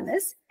fifth one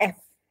is F.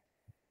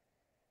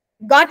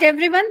 Got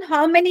everyone?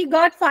 How many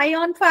got 5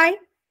 on 5?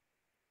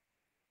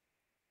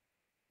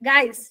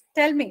 Guys,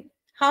 tell me,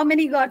 how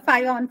many got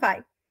 5 on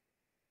 5?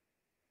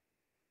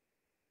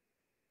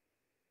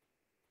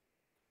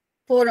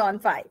 4 on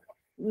 5.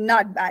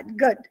 Not bad.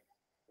 Good.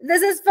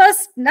 This is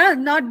first. No,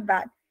 not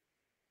bad.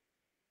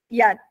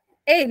 Yeah.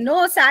 Hey,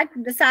 no sad,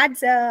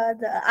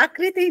 the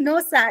Akriti, no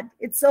sad.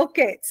 It's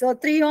okay. So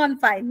 3 on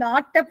 5,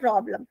 not a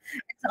problem.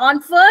 It's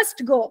on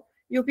first go.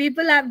 You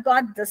people have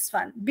got this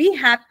one. Be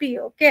happy,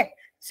 okay?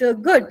 So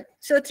good.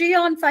 So 3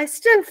 on 5,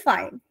 still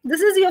fine.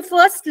 This is your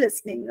first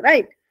listening,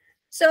 right?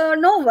 So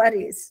no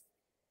worries.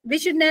 We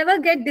should never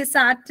get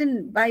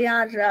disheartened by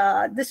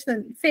our this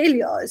one,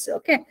 failures,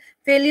 okay?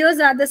 Failures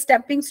are the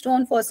stepping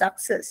stone for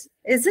success,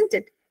 isn't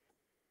it?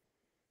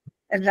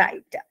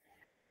 Right.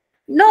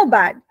 No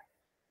bad.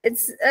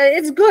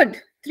 It's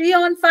good. 3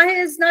 on 5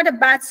 is not a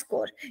bad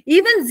score.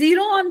 Even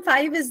 0 on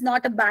 5 is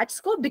not a bad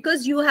score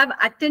because you have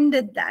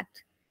attended that.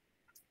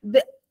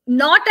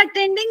 Not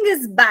attending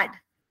is bad.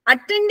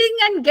 Attending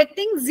and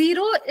getting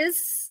 0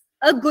 is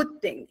a good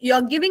thing.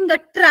 You're giving a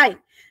try.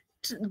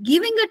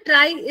 Giving a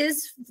try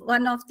is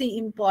one of the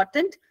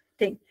important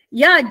thing.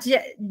 Yeah,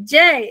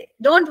 Jay,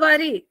 don't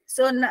worry.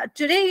 So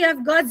today you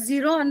have got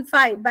 0 on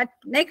 5, but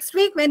next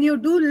week when you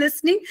do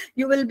listening,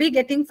 you will be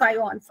getting 5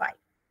 on 5.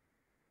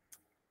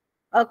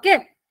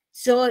 Okay,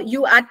 so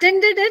you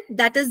attended it.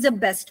 That is the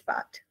best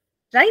part,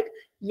 right?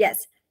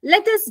 Yes.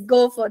 Let us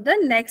go for the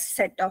next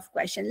set of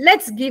questions.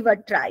 Let's give a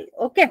try.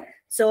 Okay,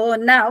 so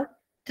now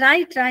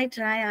try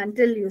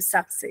until you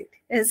succeed,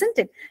 isn't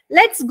it?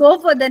 Let's go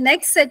for the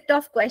next set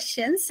of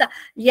questions.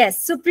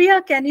 Yes,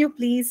 Supriya, can you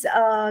please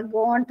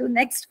go on to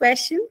next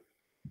question?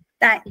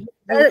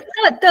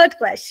 Third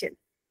question.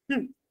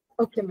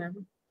 Okay,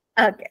 ma'am.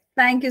 Okay,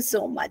 thank you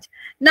so much.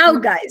 Now,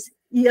 guys,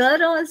 here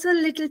also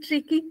a little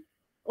tricky.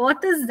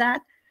 What is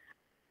that?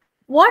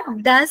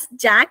 What does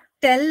Jack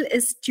tell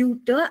his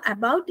tutor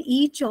about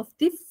each of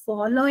the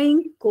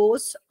following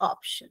course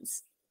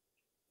options?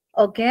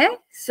 Okay,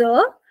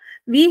 so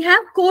we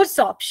have course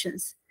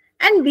options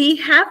and we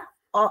have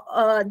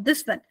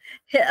this one.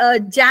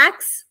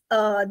 Jack's,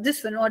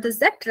 this one, what is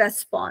that?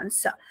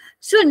 Response.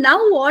 So now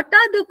what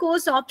are the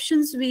course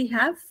options we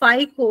have?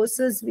 5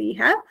 courses we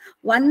have.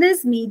 One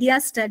is media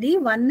study,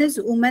 one is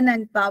women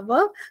and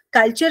power,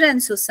 culture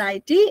and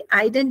society,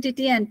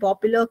 identity and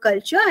popular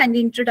culture, and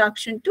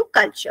introduction to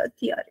culture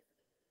theory.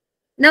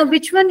 Now,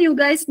 which one you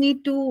guys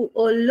need to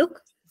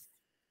look?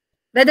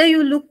 Whether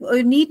you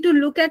need to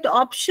look at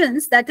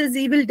options, that is,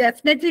 he will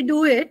definitely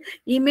do it.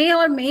 He may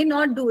or may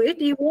not do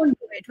it. He won't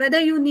do it. Whether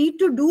you need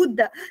to do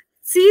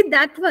see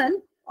that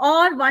one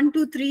or 1,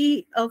 2,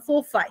 3,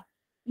 4, 5.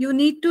 You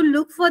need to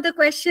look for the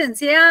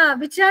questions. Yeah,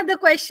 which are the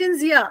questions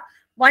here?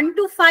 1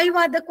 to 5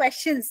 are the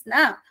questions.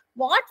 Now,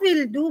 what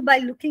we'll do by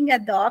looking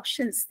at the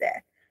options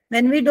there?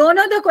 When we don't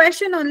know the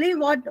question only,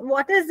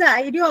 what is the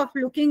idea of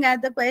looking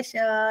at the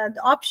question,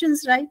 the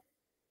options, right?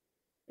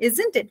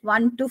 Isn't it?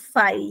 1 to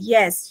 5.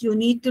 Yes, you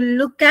need to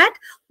look at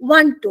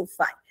 1 to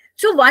 5.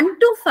 So 1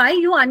 to 5,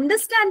 you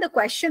understand the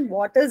question.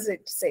 What is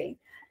it saying?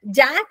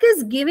 Jack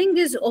is giving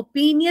his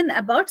opinion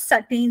about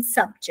certain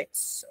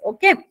subjects.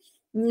 Okay.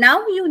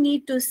 Now you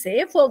need to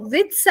say for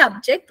which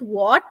subject,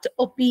 what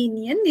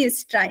opinion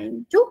is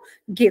trying to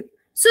give.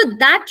 So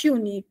that you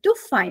need to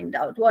find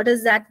out. What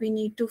is that we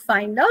need to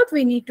find out?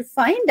 We need to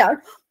find out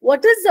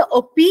what is the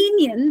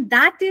opinion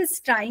that is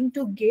trying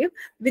to give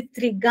with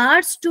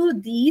regards to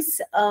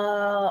these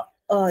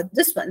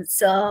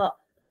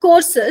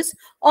courses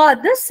or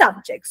the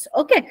subjects.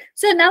 Okay.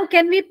 So now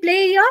can we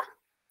play here?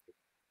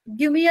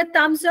 Give me a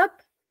thumbs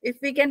up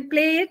if we can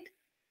play it.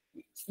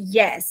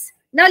 Yes.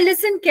 Now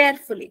listen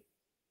carefully.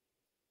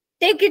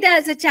 Take it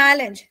as a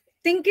challenge.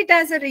 Think it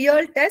as a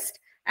real test.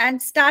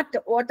 And start,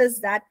 what is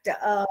that,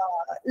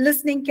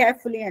 listening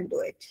carefully and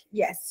do it.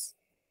 Yes.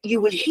 You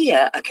will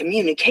hear a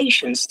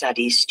communication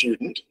studies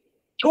student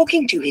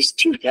talking to his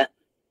tutor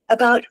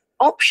about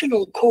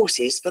optional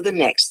courses for the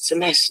next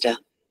semester.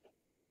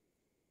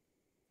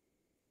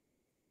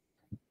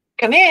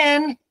 Come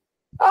in.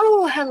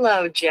 Oh,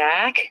 hello,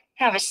 Jack.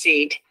 Have a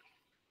seat.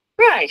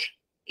 Right.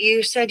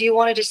 You said you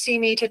wanted to see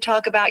me to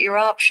talk about your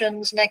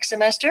options next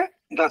semester?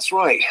 That's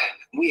right.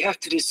 We have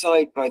to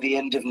decide by the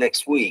end of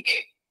next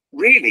week.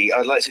 Really,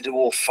 I'd like to do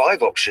all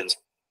 5 options,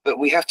 but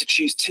we have to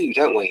choose 2,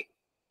 don't we?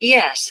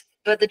 Yes,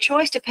 but the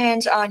choice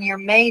depends on your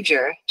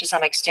major to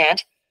some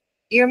extent.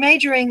 You're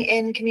majoring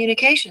in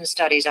communication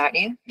studies, aren't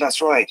you?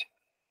 That's right.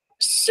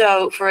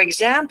 So, for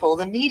example,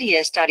 the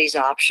media studies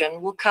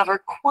option will cover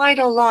quite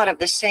a lot of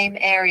the same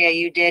area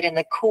you did in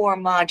the core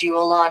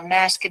module on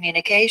mass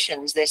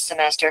communications this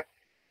semester,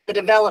 the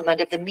development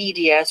of the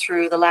media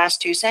through the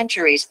last 2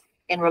 centuries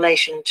in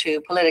relation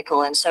to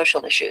political and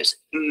social issues.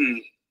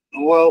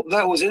 Well,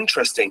 that was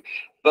interesting,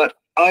 but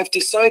I've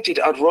decided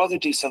I'd rather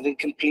do something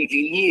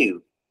completely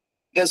new.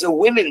 There's a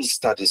women's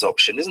studies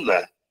option, isn't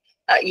there?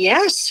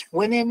 Yes,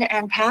 women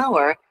and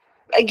power.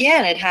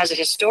 Again, it has a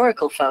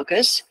historical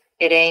focus.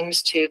 It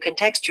aims to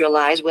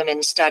contextualize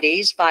women's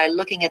studies by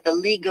looking at the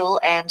legal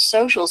and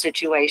social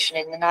situation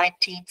in the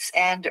 19th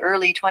and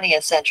early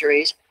 20th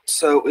centuries.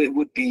 So it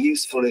would be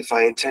useful if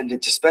I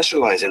intended to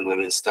specialize in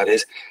women's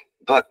studies,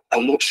 but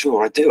I'm not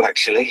sure I do,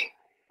 actually.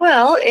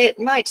 Well, it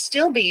might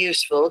still be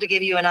useful to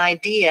give you an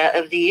idea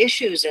of the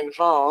issues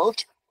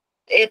involved.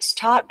 It's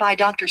taught by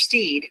Dr.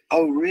 Steed.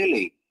 Oh,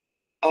 really?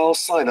 I'll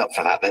sign up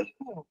for that then.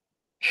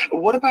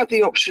 What about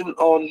the option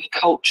on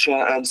culture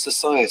and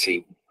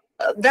society?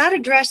 That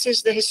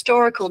addresses the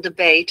historical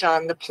debate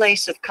on the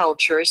place of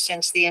culture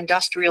since the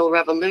Industrial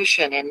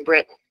Revolution in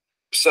Britain.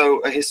 So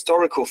a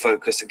historical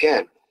focus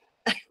again.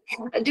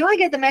 Do I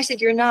get the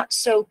message you're not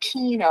so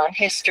keen on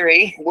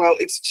history? Well,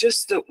 it's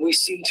just that we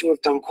seem to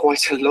have done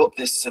quite a lot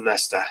this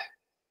semester.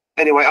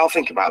 Anyway, I'll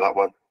think about that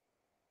one.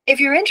 If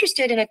you're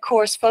interested in a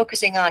course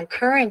focusing on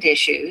current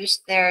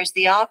issues, there's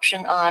the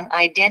option on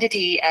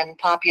identity and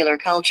popular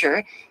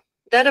culture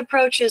that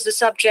approaches the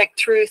subject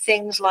through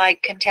things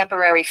like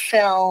contemporary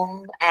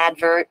film,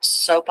 adverts,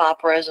 soap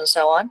operas, and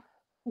so on.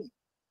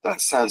 That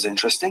sounds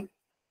interesting.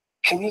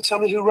 Can you tell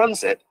me who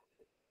runs it?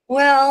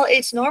 Well,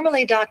 it's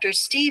normally Dr.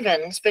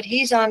 Stevens, but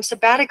he's on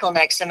sabbatical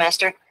next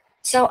semester,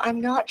 so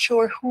I'm not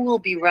sure who will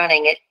be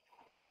running it.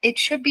 It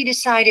should be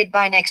decided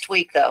by next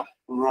week, though.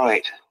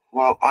 Right.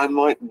 Well, I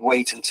might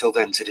wait until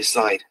then to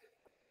decide.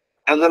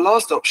 And the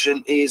last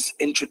option is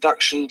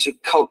Introduction to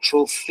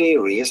Cultural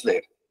Theory, isn't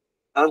it?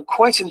 I'm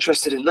quite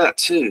interested in that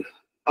too.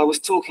 I was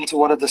talking to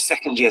one of the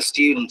second-year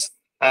students,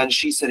 and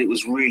she said it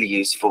was really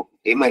useful.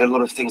 It made a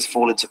lot of things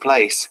fall into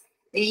place.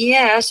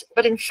 Yes,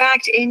 but in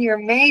fact, in your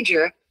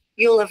major,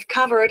 you'll have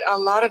covered a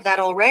lot of that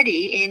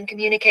already in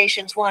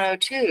Communications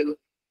 102.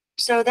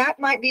 So that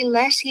might be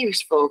less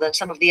useful than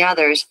some of the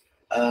others.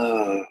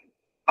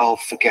 I'll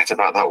forget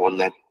about that one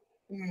then.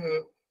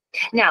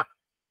 Now.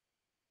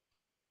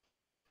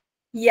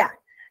 Yeah.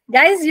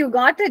 Guys, you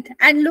got it.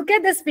 And look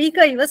at the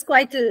speaker. He was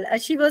quite,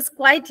 she was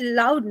quite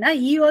loud. Now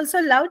he also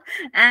loud,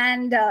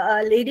 and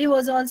lady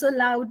was also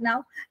loud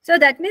now. So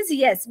that means,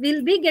 yes,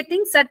 we'll be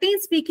getting certain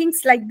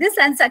speakings like this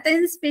and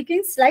certain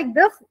speakings like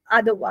the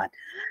other one.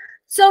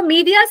 So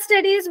media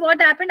studies, what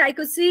happened? I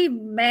could see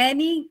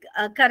many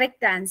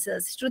correct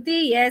answers.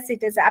 Shruti, yes,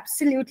 it is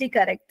absolutely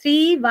correct.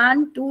 3,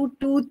 1, 2,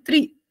 2,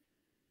 3.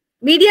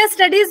 Media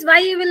studies, why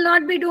you will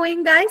not be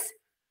doing, guys?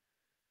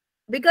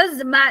 Because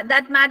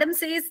that madam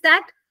says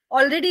that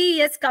already he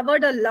has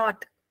covered a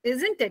lot,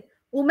 isn't it?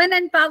 Women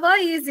and power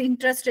he is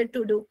interested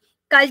to do.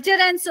 Culture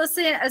and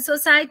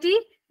society,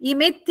 he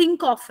may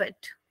think of it.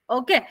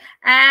 Okay.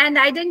 And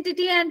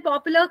identity and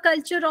popular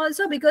culture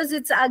also, because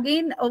it's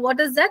again, what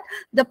is that?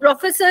 The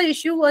professor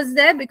issue was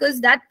there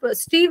because that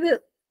Steve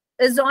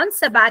is on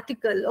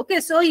sabbatical. Okay.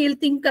 So he'll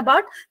think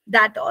about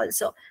that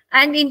also.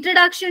 And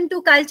introduction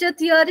to culture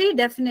theory,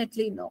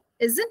 definitely no,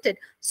 isn't it?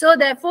 So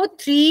therefore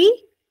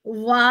 3,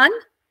 1,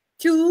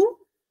 2,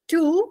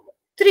 2,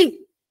 3.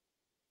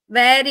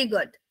 Very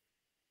good.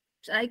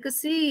 So I could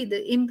see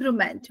the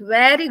improvement.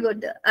 Very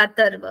good,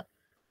 Atharva.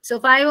 So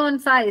 5 on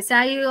 5.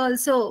 Sai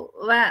also,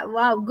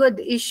 wow, good.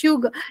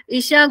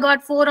 Isha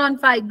got 4 on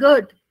 5.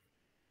 Good.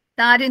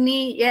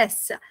 Tarini,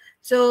 yes.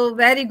 So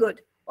very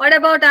good. What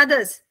about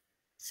others?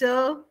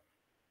 So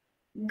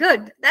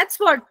good. That's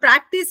what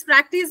practice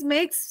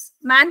makes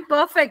man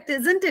perfect,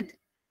 isn't it?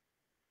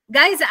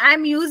 Guys,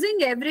 I'm using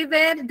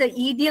everywhere the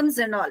idioms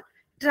and all.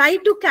 Try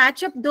to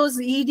catch up those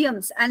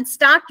idioms and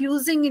start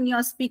using in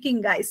your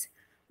speaking, guys.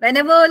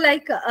 Whenever,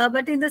 like,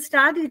 but in the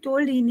start, he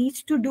told he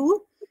needs to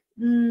do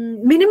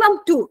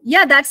minimum 2.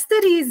 Yeah, that's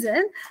the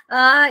reason.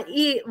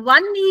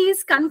 1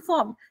 is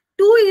confirmed.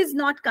 2 is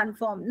not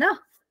confirmed. No?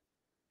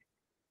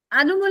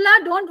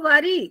 Anumula, don't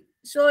worry.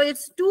 So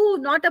it's 2,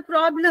 not a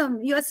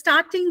problem. You're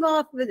starting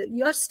off with,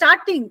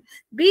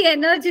 be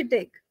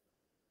energetic.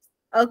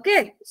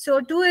 Okay, so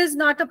 2 is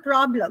not a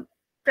problem.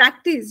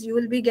 Practice, you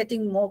will be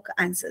getting more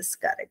answers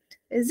correct,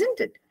 isn't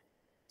it?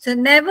 So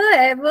never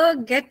ever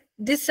get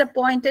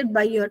disappointed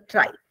by your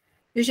try.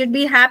 You should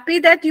be happy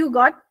that you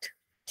got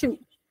 2,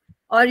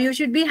 or you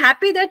should be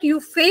happy that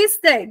you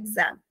faced the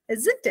exam,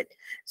 isn't it?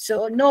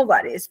 So no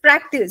worries,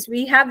 practice.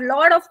 We have a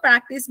lot of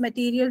practice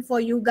material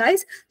for you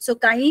guys, so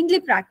kindly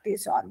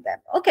practice on them.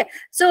 Okay,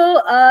 so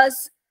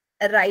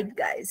right,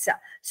 guys.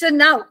 So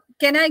now,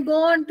 can I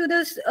go on to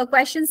this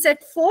question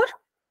set 4?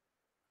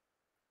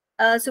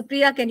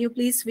 Supriya, can you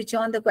please switch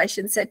on the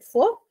question set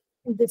 4?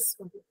 This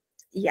one.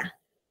 Yeah.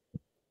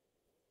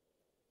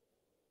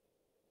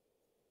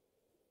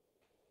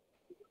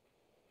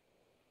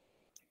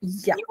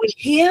 Yeah. You will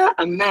hear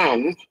a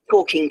man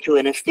talking to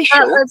an official.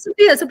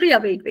 Supriya,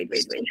 wait.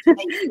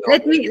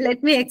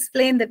 let me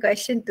explain the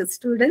question to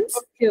students.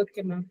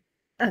 Okay, ma'am.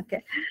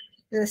 Okay.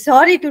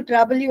 Sorry to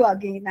trouble you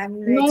again.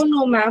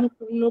 No, ma'am.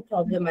 No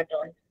problem at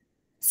all.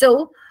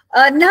 So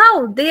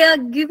now they are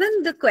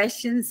given the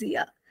questions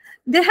here.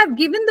 They have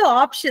given the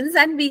options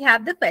and we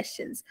have the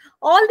questions.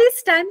 All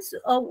these times,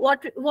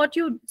 what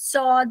you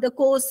saw, the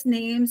course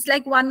names,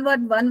 like one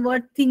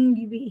word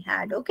thing we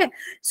had. Okay.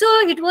 So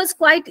it was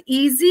quite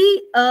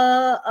easy.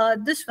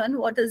 This one,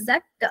 what is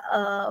that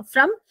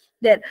from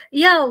there?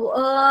 Yeah,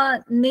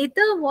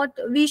 Netha, what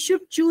we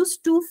should choose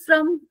 2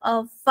 from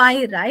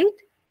 5, right?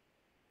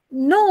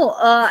 No,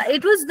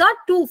 it was not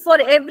 2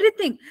 for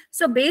everything.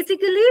 So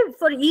basically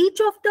for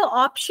each of the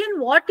option,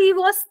 what he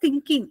was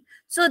thinking,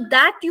 so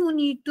that you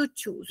need to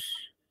choose.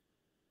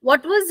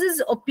 What was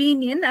his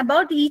opinion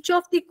about each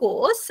of the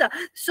course?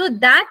 So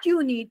that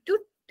you need to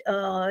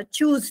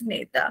choose,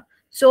 Netha.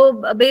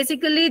 So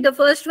basically, the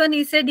first one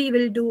he said he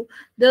will do.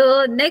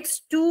 The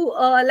next two,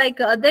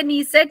 then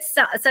he said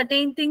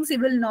certain things he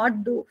will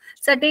not do.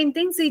 Certain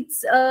things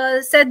it's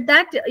said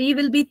that he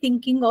will be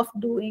thinking of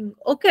doing.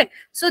 Okay,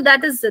 so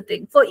that is the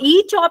thing. For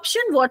each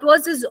option, what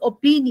was his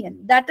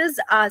opinion? That is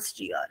asked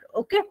here.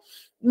 Okay,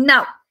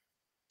 now,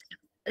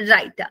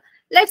 right.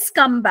 Let's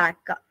come back.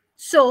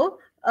 So,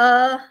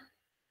 not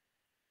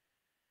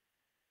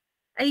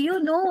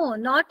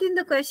in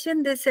the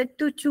question they said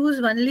to choose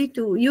only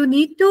two. You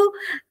need to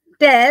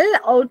tell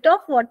out of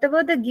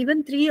whatever the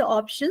given three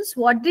options,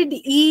 what did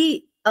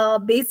he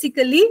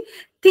basically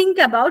think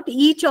about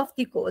each of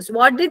the course?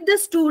 What did the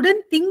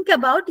student think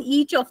about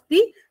each of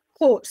the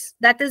course?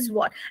 That is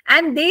what.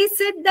 And they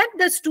said that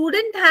the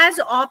student has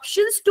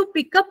options to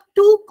pick up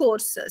two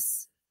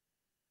courses.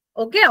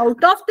 Okay,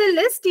 out of the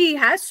list, he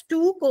has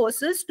two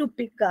courses to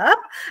pick up,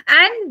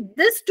 and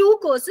this two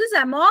courses,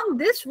 among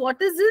this, what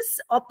is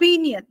his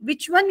opinion?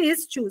 Which one he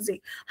is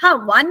choosing?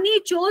 One he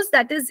chose,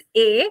 that is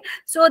A.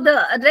 So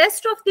the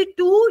rest of the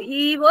two,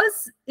 he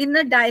was in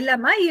a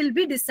dilemma. He'll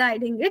be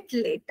deciding it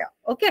later.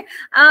 Okay,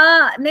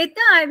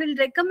 Neta, I will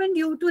recommend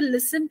you to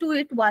listen to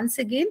it once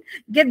again,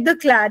 get the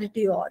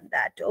clarity on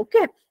that.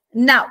 Okay,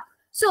 now,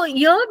 so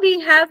here we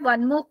have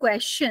one more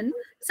question,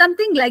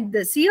 something like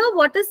this. Here,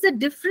 what is the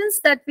difference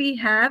that we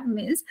have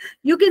means,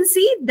 you can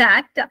see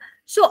that,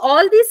 so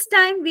all this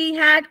time we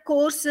had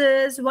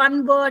courses,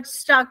 one word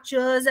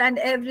structures and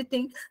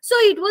everything. So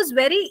it was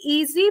very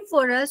easy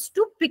for us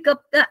to pick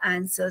up the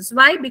answers.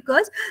 Why?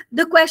 Because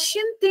the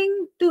question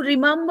thing to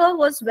remember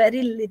was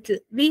very little.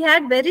 We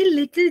had very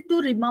little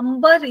to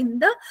remember in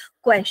the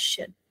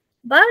question.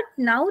 But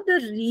now the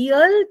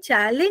real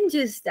challenge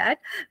is that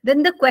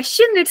when the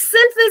question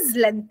itself is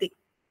lengthy,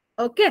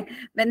 okay,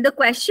 when the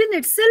question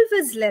itself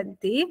is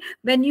lengthy,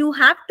 when you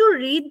have to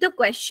read the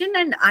question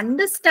and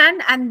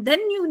understand, and then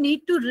you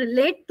need to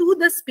relate to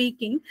the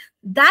speaking,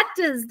 that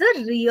is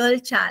the real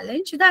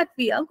challenge that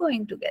we are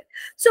going to get.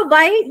 So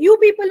why you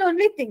people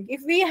only think, if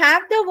we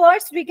have the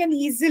words, we can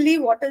easily,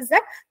 what is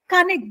that,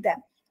 connect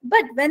them.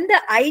 But when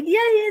the idea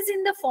is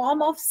in the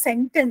form of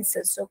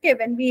sentences, okay,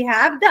 when we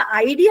have the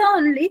idea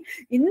only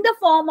in the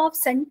form of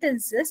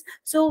sentences,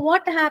 so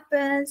what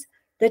happens?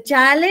 The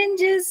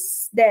challenge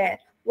is there.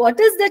 What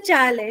is the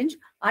challenge?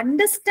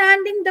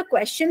 Understanding the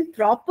question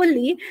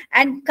properly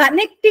and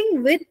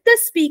connecting with the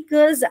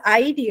speaker's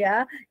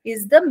idea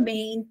is the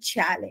main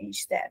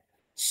challenge there.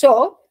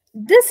 So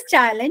this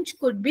challenge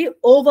could be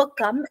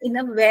overcome in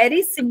a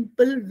very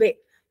simple way.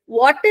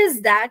 What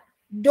is that?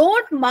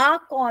 Don't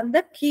mark on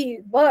the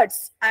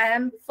keywords. I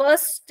am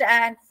first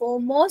and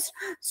foremost.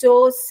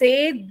 So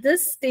say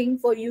this thing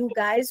for you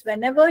guys.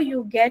 Whenever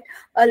you get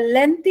a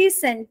lengthy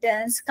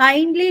sentence,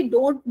 kindly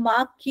don't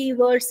mark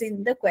keywords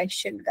in the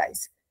question,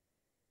 guys.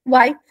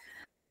 Why?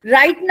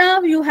 Right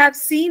now you have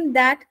seen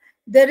that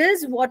there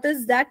is, what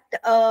is that,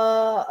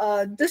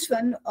 this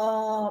one,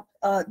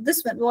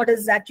 what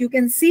is that? You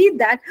can see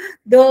that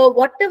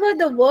whatever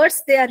the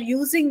words they are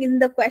using in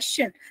the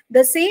question,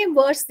 the same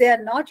words they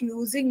are not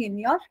using in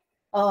your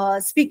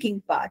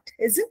speaking part,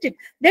 isn't it?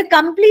 They're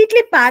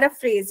completely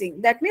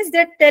paraphrasing. That means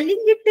they're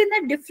telling it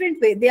in a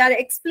different way. They are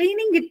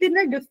explaining it in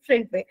a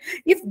different way.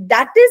 If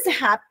that is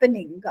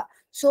happening,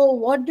 so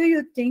what do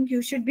you think?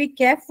 You should be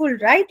careful,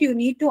 right? You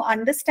need to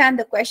understand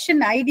the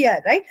question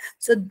idea, right?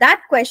 So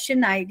that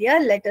question idea,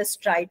 let us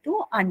try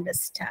to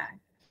understand.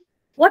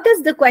 What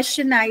is the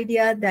question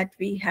idea that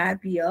we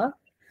have here?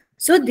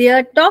 So they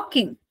are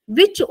talking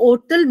which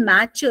hotel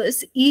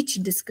matches each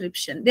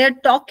description. They are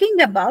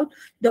talking about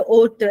the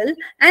hotel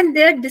and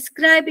they are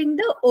describing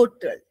the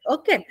hotel.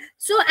 Okay.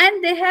 So,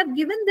 and they have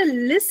given the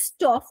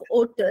list of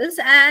hotels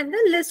and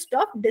the list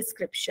of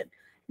description.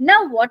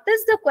 Now, what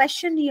is the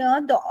question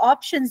here? The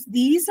options.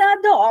 These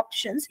are the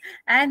options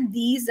and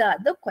these are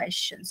the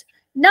questions.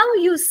 Now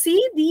you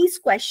see these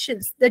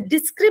questions, the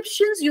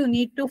descriptions you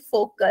need to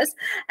focus,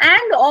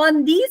 and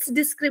on these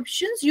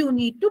descriptions you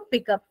need to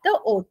pick up the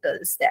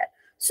hotels there.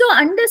 So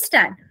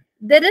understand,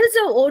 there is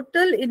a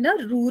hotel in a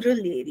rural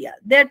area.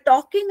 They're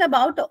talking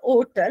about a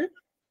hotel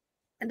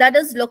that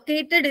is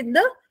located in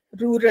the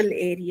rural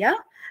area,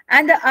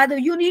 and the other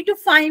you need to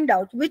find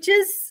out which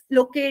is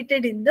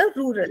located in the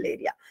rural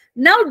area.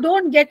 Now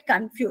don't get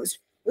confused.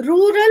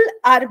 Rural,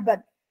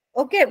 urban.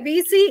 Okay,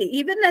 we see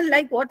even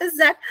like what is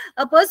that?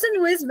 A person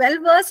who is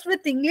well versed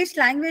with English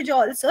language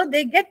also,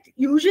 they get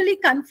usually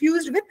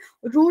confused with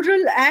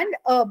rural and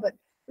urban.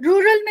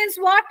 Rural means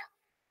what?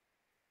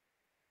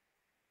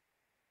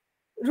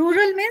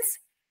 Rural means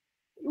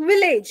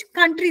village,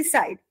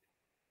 countryside.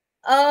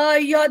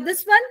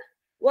 This one,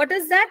 what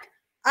is that?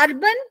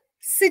 Urban,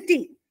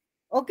 city.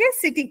 Okay,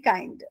 city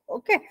kind.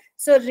 Okay,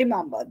 so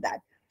remember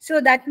that.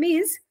 So that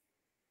means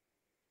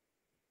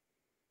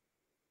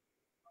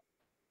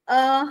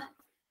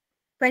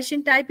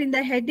question type in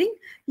the heading.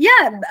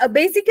 Yeah,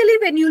 basically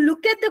when you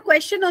look at the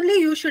question only,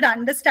 you should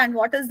understand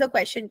what is the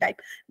question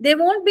type. They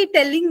won't be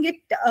telling it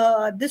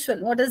this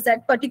one, what is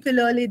that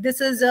particularly,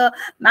 this is a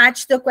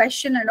match the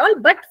question and all,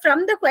 but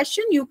from the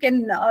question you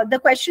can, the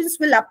questions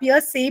will appear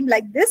same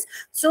like this,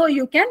 so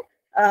you can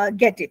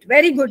get it.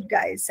 Very good,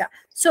 guys.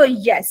 So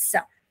yes.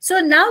 So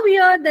now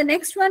the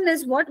next one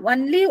is what?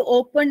 Only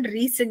opened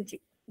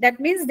recently. That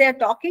means they're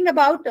talking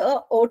about a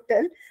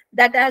hotel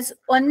that has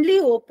only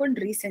opened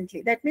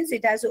recently. That means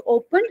it has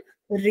opened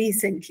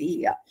recently.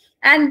 Yeah.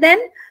 And then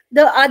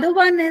the other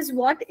one is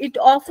what? It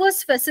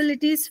offers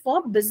facilities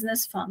for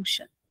business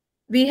function.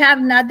 We have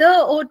another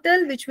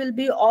hotel which will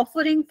be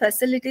offering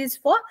facilities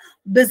for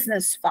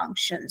business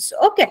functions.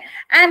 Okay.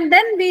 And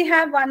then we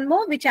have one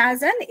more which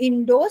has an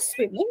indoor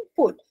swimming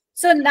pool.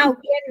 So now,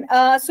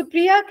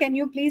 Supriya, can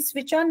you please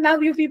switch on? Now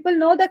you people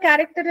know the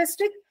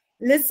characteristic.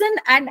 Listen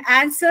and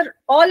answer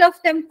all of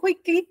them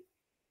quickly.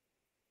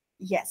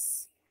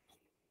 Yes.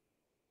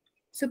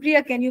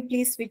 Supriya, can you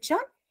please switch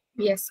on?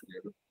 Yes.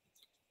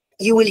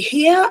 You will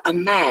hear a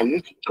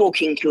man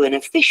talking to an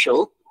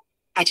official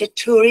at a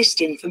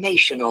tourist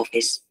information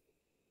office.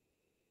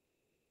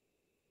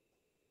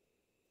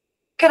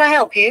 Can I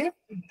help you?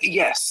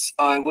 Yes,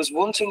 I was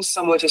wanting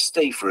somewhere to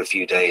stay for a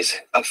few days,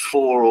 a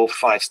 4 or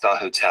 5-star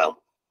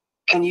hotel.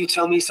 Can you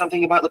tell me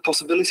something about the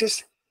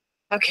possibilities?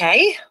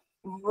 Okay,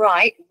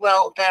 right.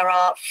 Well, there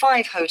are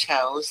 5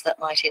 hotels that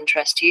might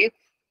interest you.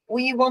 Were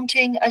you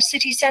wanting a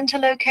city centre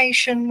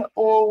location,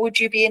 or would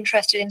you be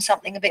interested in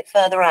something a bit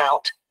further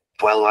out?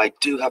 Well, I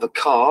do have a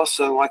car,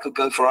 so I could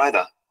go for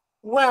either.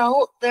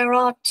 Well, there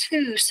are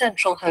 2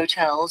 central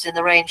hotels in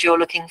the range you're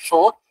looking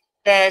for.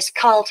 There's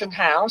Carlton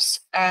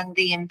House and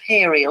the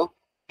Imperial.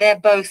 They're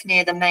both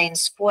near the main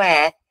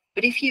square.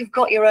 But if you've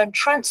got your own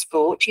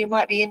transport, you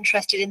might be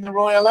interested in the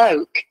Royal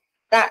Oak.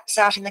 That's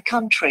out in the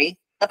country,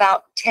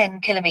 about 10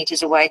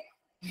 kilometres away.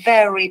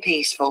 Very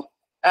peaceful.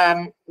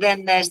 Then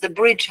there's the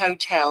Bridge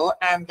Hotel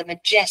and the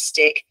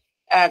Majestic.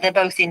 They're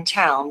both in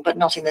town, but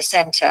not in the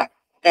centre.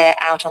 They're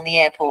out on the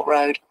airport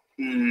road.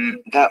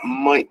 That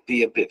might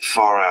be a bit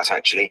far out,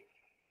 actually.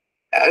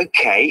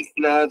 Okay,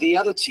 now the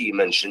other 2 you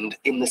mentioned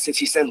in the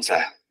city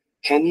centre.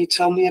 Can you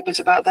tell me a bit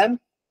about them?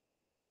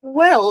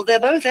 Well, they're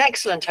both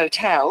excellent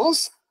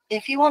hotels.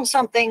 If you want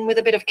something with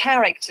a bit of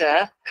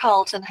character,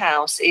 Carlton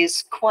House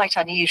is quite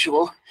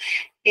unusual.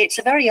 It's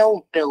a very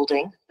old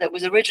building that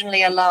was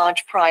originally a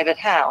large private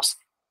house.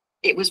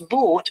 It was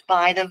bought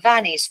by the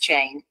Vannies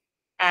chain,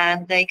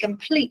 and they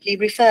completely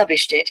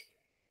refurbished it.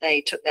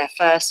 They took their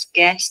first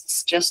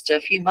guests just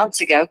a few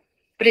months ago,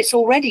 but it's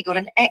already got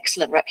an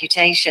excellent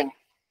reputation.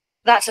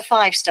 That's a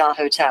 5-star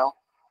hotel.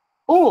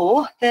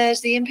 Or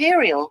there's the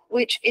Imperial,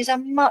 which is a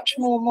much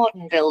more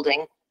modern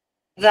building.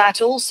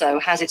 That also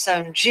has its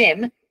own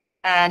gym,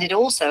 and it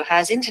also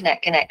has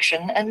internet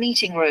connection and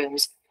meeting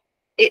rooms.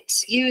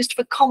 It's used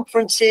for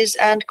conferences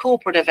and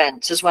corporate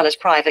events as well as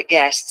private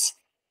guests.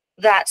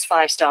 That's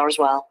 5-star as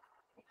well.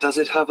 Does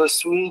it have a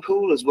swimming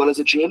pool as well as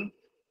a gym?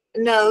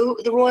 No,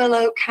 the Royal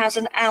Oak has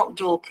an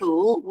outdoor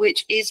pool,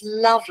 which is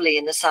lovely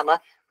in the summer,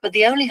 but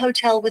the only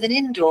hotel with an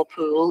indoor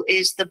pool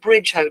is the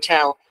Bridge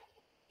Hotel.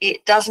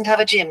 It doesn't have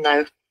a gym,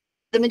 though.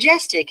 The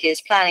Majestic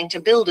is planning to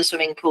build a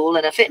swimming pool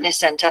and a fitness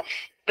centre,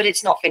 but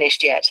it's not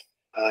finished yet.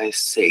 I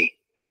see.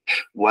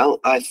 Well,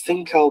 I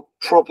think I'll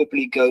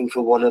probably go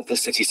for one of the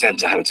city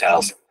centre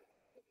hotels.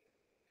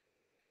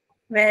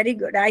 Very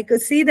good. I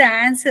could see the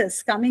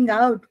answers coming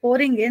out,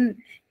 pouring in.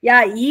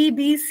 Yeah, E,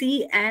 B,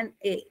 C, and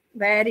A.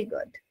 Very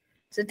good.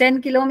 So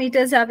 10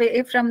 kilometers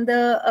away from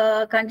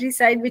the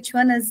countryside. Which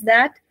one is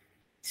that?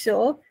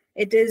 So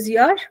it is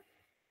your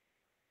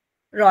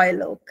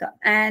Royal Oak.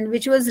 And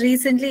which was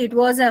recently, it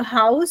was a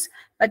house,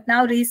 but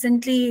now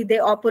recently they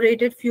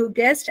operated few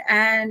guests.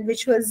 And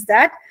which was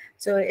that?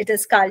 So it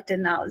is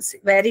Carlton House.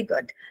 Very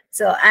good.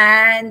 So,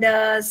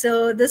 and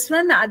so this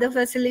one, other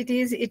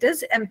facilities, it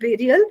is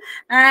Imperial.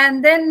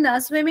 And then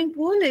swimming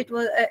pool,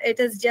 it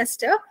is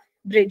just a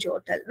Bridge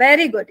Hotel.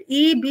 Very good.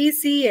 E, B,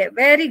 C, A.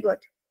 Very good.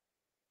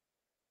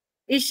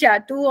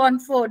 Isha, 2 on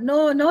 4.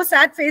 No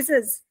sad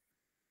faces.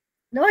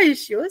 No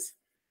issues.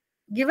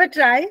 Give a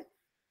try.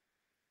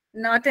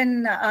 Not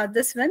in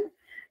this one.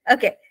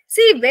 Okay.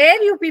 See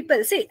where you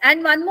people see.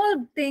 And one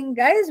more thing,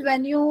 guys,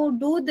 when you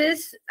do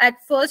this at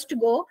first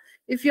go,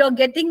 if you're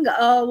getting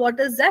what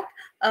is that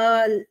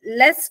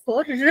less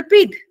score,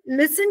 repeat,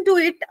 listen to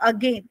it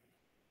again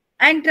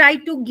and try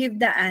to give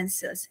the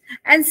answers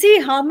and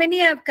see how many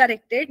have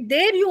corrected.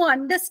 There you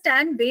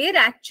understand where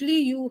actually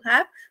you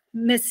have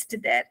missed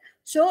there.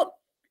 So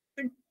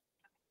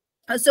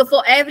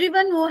for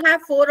everyone who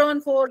have 4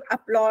 on 4,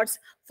 applause.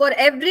 For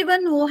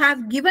everyone who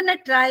have given a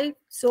try,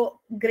 so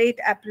great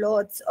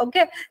applause.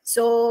 Okay.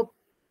 So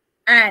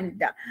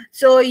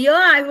here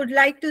I would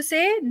like to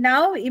say,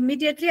 now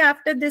immediately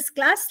after this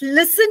class,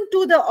 listen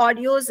to the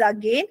audios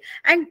again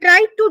and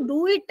try to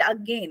do it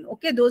again.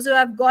 Okay, those who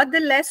have got the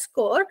less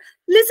score,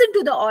 listen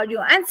to the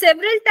audio, and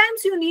several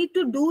times you need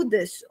to do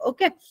this.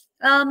 Okay.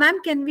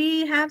 Ma'am, can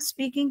we have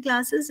speaking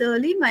classes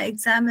early? My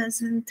exam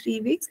is in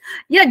 3 weeks.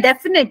 Yeah,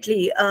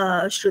 definitely,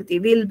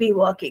 Shruti. We'll be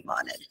working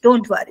on it.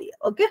 Don't worry.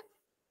 Okay.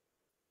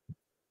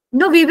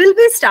 No, we will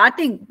be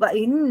starting. But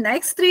in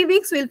next 3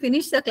 weeks, we'll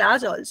finish the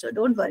class also.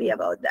 Don't worry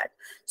about that.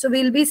 So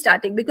we'll be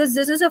starting because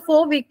this is a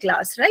 4-week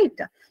class, right?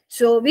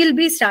 So we'll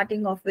be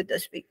starting off with the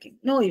speaking.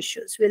 No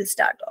issues. We'll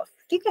start off.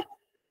 Okay.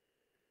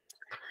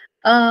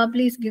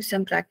 Please give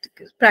some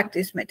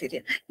practice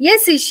material.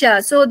 Yes,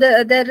 Isha. So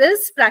there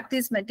is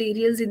practice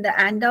materials in the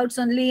handouts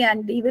only,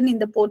 and even in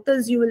the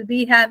portals you will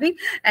be having.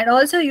 And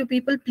also, you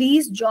people,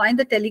 please join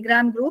the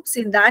Telegram groups.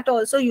 In that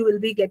also, you will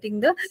be getting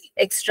the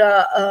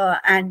extra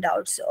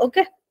handouts.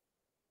 Okay.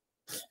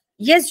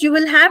 Yes, you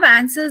will have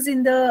answers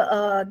in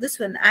the this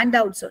one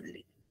handouts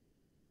only.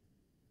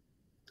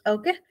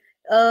 Okay.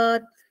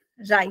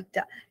 Right.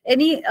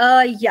 Any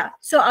yeah,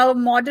 so our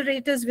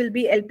moderators will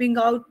be helping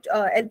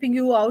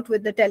you out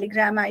with the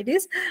Telegram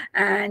IDs.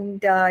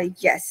 And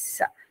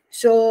yes,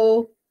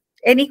 so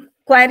any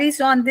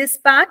queries on this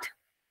part?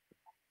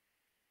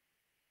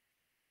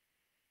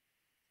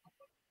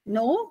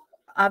 No?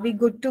 Are we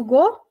good to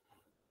go?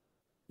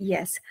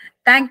 Yes.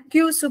 Thank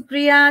you,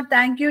 Supriya.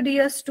 Thank you,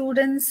 dear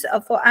students,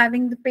 for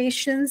having the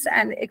patience,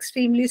 and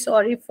extremely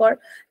sorry for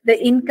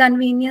the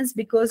inconvenience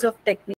because of technical